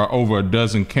there are over a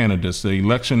dozen candidates. The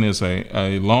election is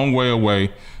a long way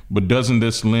away, but doesn't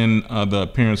this lend the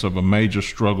appearance of a major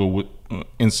struggle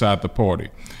inside the party?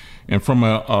 And from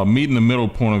a meet in the middle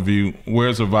point of view,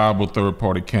 where's a viable third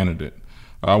party candidate?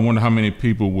 I wonder how many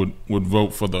people would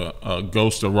vote for the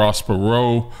ghost of Ross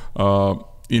Perot.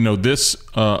 This,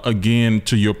 again,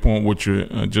 to your point, what you're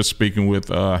just speaking with,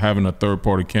 having a third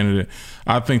party candidate,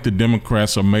 I think the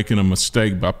Democrats are making a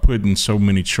mistake by putting so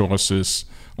many choices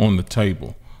on the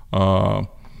table.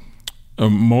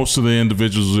 Most of the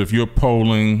individuals, if you're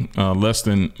polling less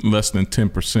than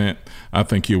 10%, I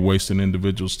think you're wasting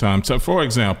individuals' time. So, for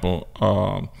example,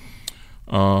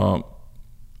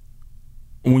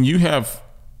 when you have,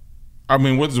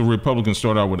 what does the Republicans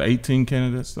start out with? 18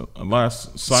 candidates the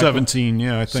last cycle? 17,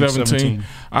 yeah, I think 17.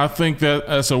 I think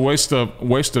that's a waste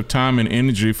of time and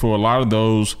energy for a lot of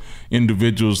those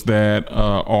individuals that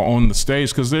are on the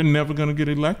stage, because they're never going to get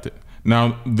elected.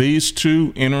 Now, these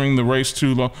two entering the race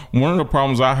too long, one of the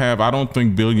problems I have, I don't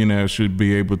think billionaires should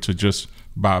be able to just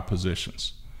buy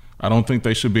positions. I don't think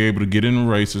they should be able to get in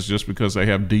the races just because they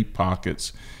have deep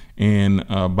pockets and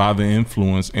buy the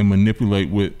influence and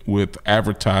manipulate with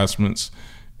advertisements.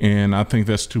 And I think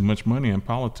that's too much money in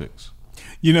politics.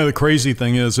 The crazy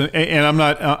thing is, and I'm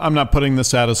not putting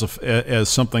this out as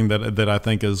something that I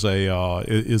think is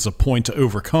a point to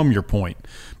overcome your point.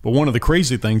 But one of the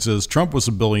crazy things is Trump was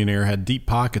a billionaire, had deep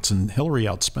pockets, and Hillary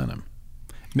outspent him.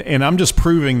 And I'm just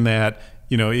proving that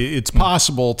it's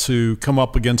possible to come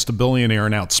up against a billionaire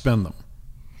and outspend them.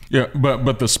 Yeah,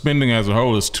 but the spending as a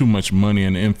whole is too much money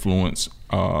and influence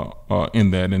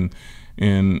in that,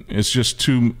 and it's just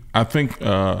too. I think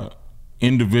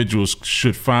individuals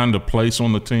should find a place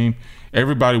on the team.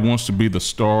 Everybody wants to be the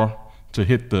star to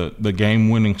hit the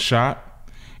game-winning shot,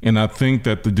 and I think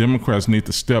that the Democrats need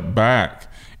to step back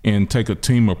and take a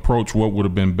team approach. What would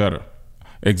have been better?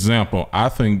 Example, I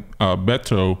think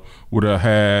Beto would have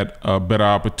had a better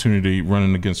opportunity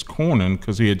running against Cornyn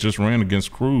because he had just ran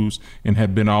against Cruz and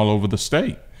had been all over the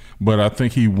state. But I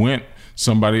think he went,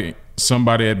 somebody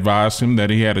advised him that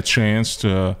he had a chance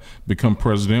to become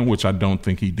president, which I don't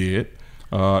think he did.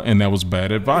 And that was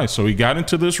bad advice. So he got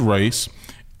into this race.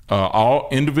 All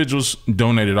individuals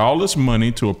donated all this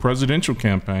money to a presidential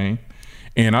campaign,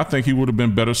 and I think he would have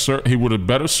been better served. He would have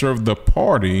better served the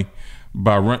party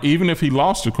by even if he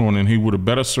lost to Cornyn, he would have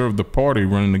better served the party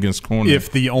running against Cornyn. If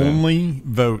the only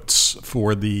votes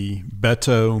for the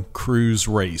Beto Cruz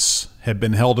race had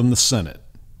been held in the Senate,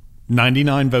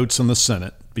 99 votes in the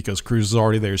Senate, because Cruz is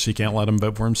already there, so he can't let him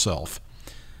vote for himself,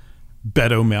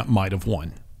 Beto might have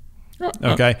won.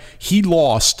 Okay, he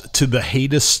lost to the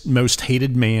most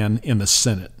hated man in the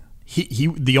Senate. He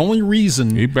the only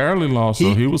reason he barely lost,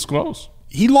 so he was close.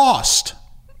 He lost.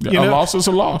 A loss is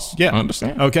a loss. Yeah, I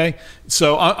understand. Okay,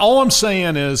 so all I'm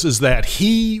saying is that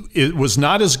he was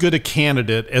not as good a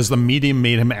candidate as the media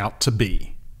made him out to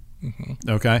be. Mm-hmm.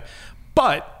 Okay,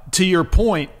 but to your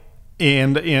point,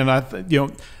 and I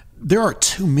there are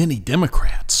too many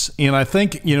Democrats, and I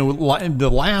think the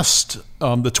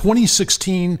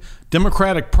 2016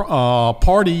 Democratic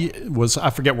Party was, I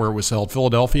forget where it was held,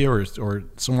 Philadelphia or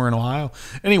somewhere in Ohio.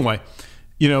 Anyway,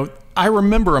 I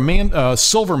remember Amanda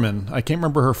Silverman, I can't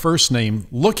remember her first name,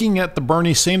 looking at the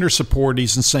Bernie Sanders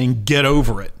supporters and saying, "Get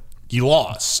over it, you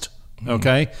lost."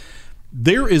 Okay,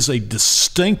 there is a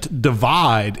distinct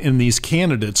divide in these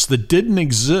candidates that didn't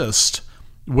exist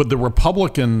with the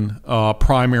Republican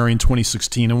primary in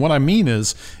 2016. And what I mean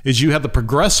is you have the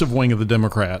progressive wing of the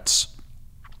Democrats.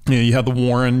 You have the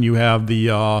Warren, you have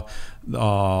the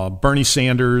Bernie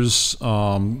Sanders,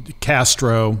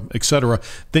 Castro, et cetera.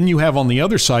 Then you have on the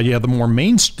other side, you have the more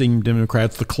mainstream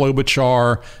Democrats, the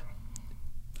Klobuchar.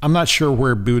 I'm not sure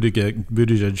where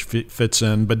Buttigieg fits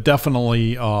in, but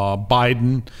definitely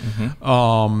Biden.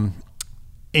 Mm-hmm.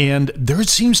 And there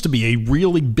seems to be a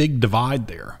really big divide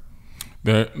there.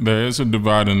 There is a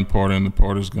divide in the party, and the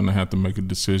party is going to have to make a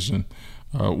decision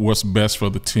what's best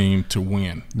for the team to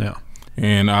win. Yeah.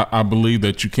 And I believe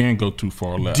that you can't go too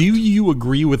far left. Do you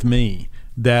agree with me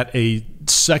that a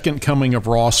second coming of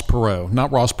Ross Perot,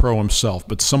 not Ross Perot himself,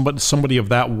 but somebody of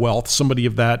that wealth, somebody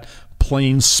of that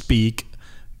plain speak,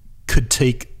 could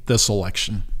take this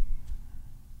election?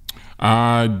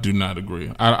 I do not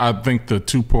agree. I think the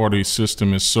two-party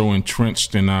system is so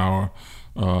entrenched in our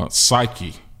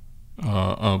psyche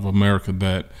of America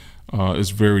that it's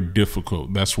very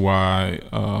difficult. That's why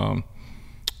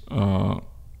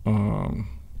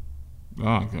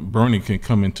Bernie can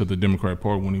come into the Democratic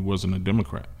Party when he wasn't a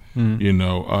Democrat.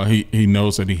 Mm-hmm. He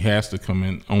knows that he has to come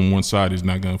in on one side. He's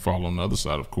not going to fall on the other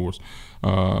side, of course.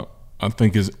 I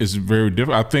think it's very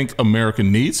different. I think America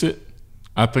needs it.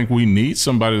 I think we need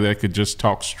somebody that could just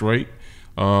talk straight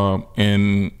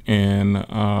and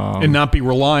not be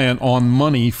reliant on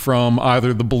money from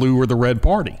either the blue or the red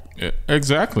party.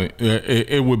 Exactly.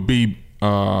 It would be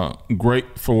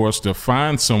great for us to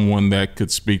find someone that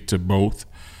could speak to both,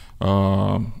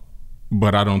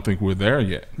 but I don't think we're there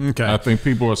yet. Okay. I think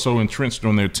people are so entrenched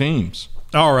on their teams.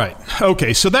 All right.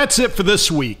 Okay, so that's it for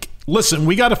this week. Listen,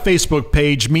 we got a Facebook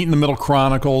page, Meet in the Middle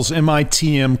Chronicles,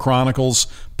 MITM Chronicles.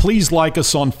 Please like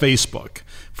us on Facebook.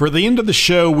 For the end of the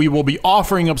show, we will be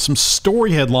offering up some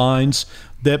story headlines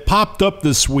that popped up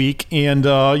this week. And,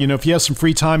 if you have some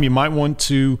free time, you might want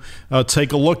to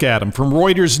take a look at them. From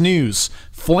Reuters News,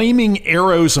 flaming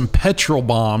arrows and petrol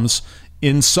bombs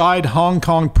inside Hong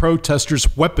Kong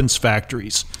protesters' weapons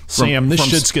factories. Sam, this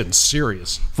shit's getting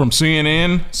serious. From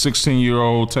CNN,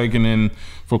 16-year-old taken in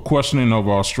for questioning of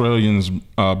Australians'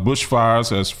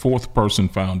 bushfires as fourth person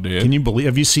found dead. Can you believe?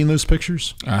 Have you seen those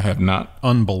pictures? I have not.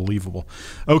 Unbelievable.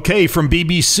 Okay, from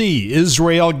BBC,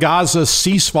 Israel-Gaza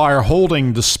ceasefire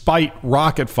holding despite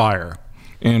rocket fire.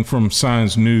 And from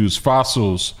Science News,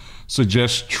 fossils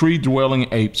suggest tree-dwelling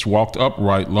apes walked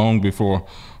upright long before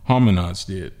hominids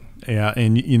did. Yeah,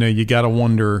 and you got to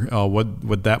wonder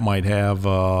what that might have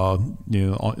on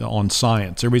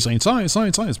science. Everybody's saying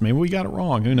science. Maybe we got it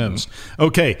wrong. Who knows?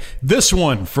 Okay, this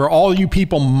one for all you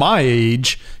people my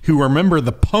age who remember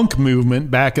the punk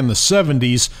movement back in the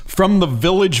 70s. From the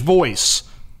Village Voice,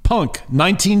 Punk,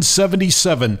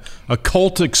 1977. A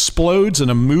cult explodes and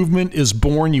a movement is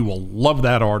born. You will love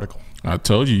that article. I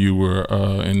told you were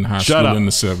in high school in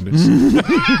the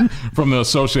 70s. From the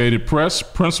Associated Press,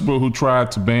 principal who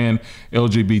tried to ban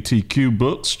LGBTQ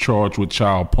books charged with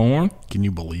child porn. Can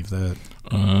you believe that?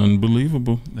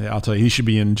 Unbelievable. Yeah, I'll tell you, he should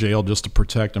be in jail just to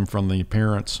protect him from the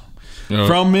parents.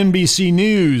 From NBC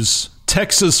News,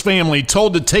 Texas family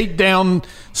told to take down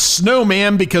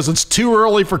snowman because it's too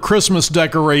early for Christmas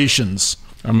decorations.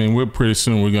 I mean, we're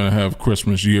going to have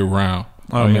Christmas year round.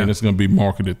 It's going to be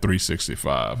marketed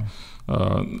 365.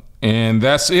 And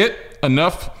that's it.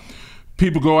 Enough.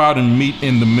 People go out and meet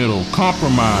in the middle.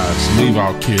 Compromise. Leave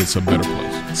our kids a better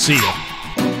place. See ya.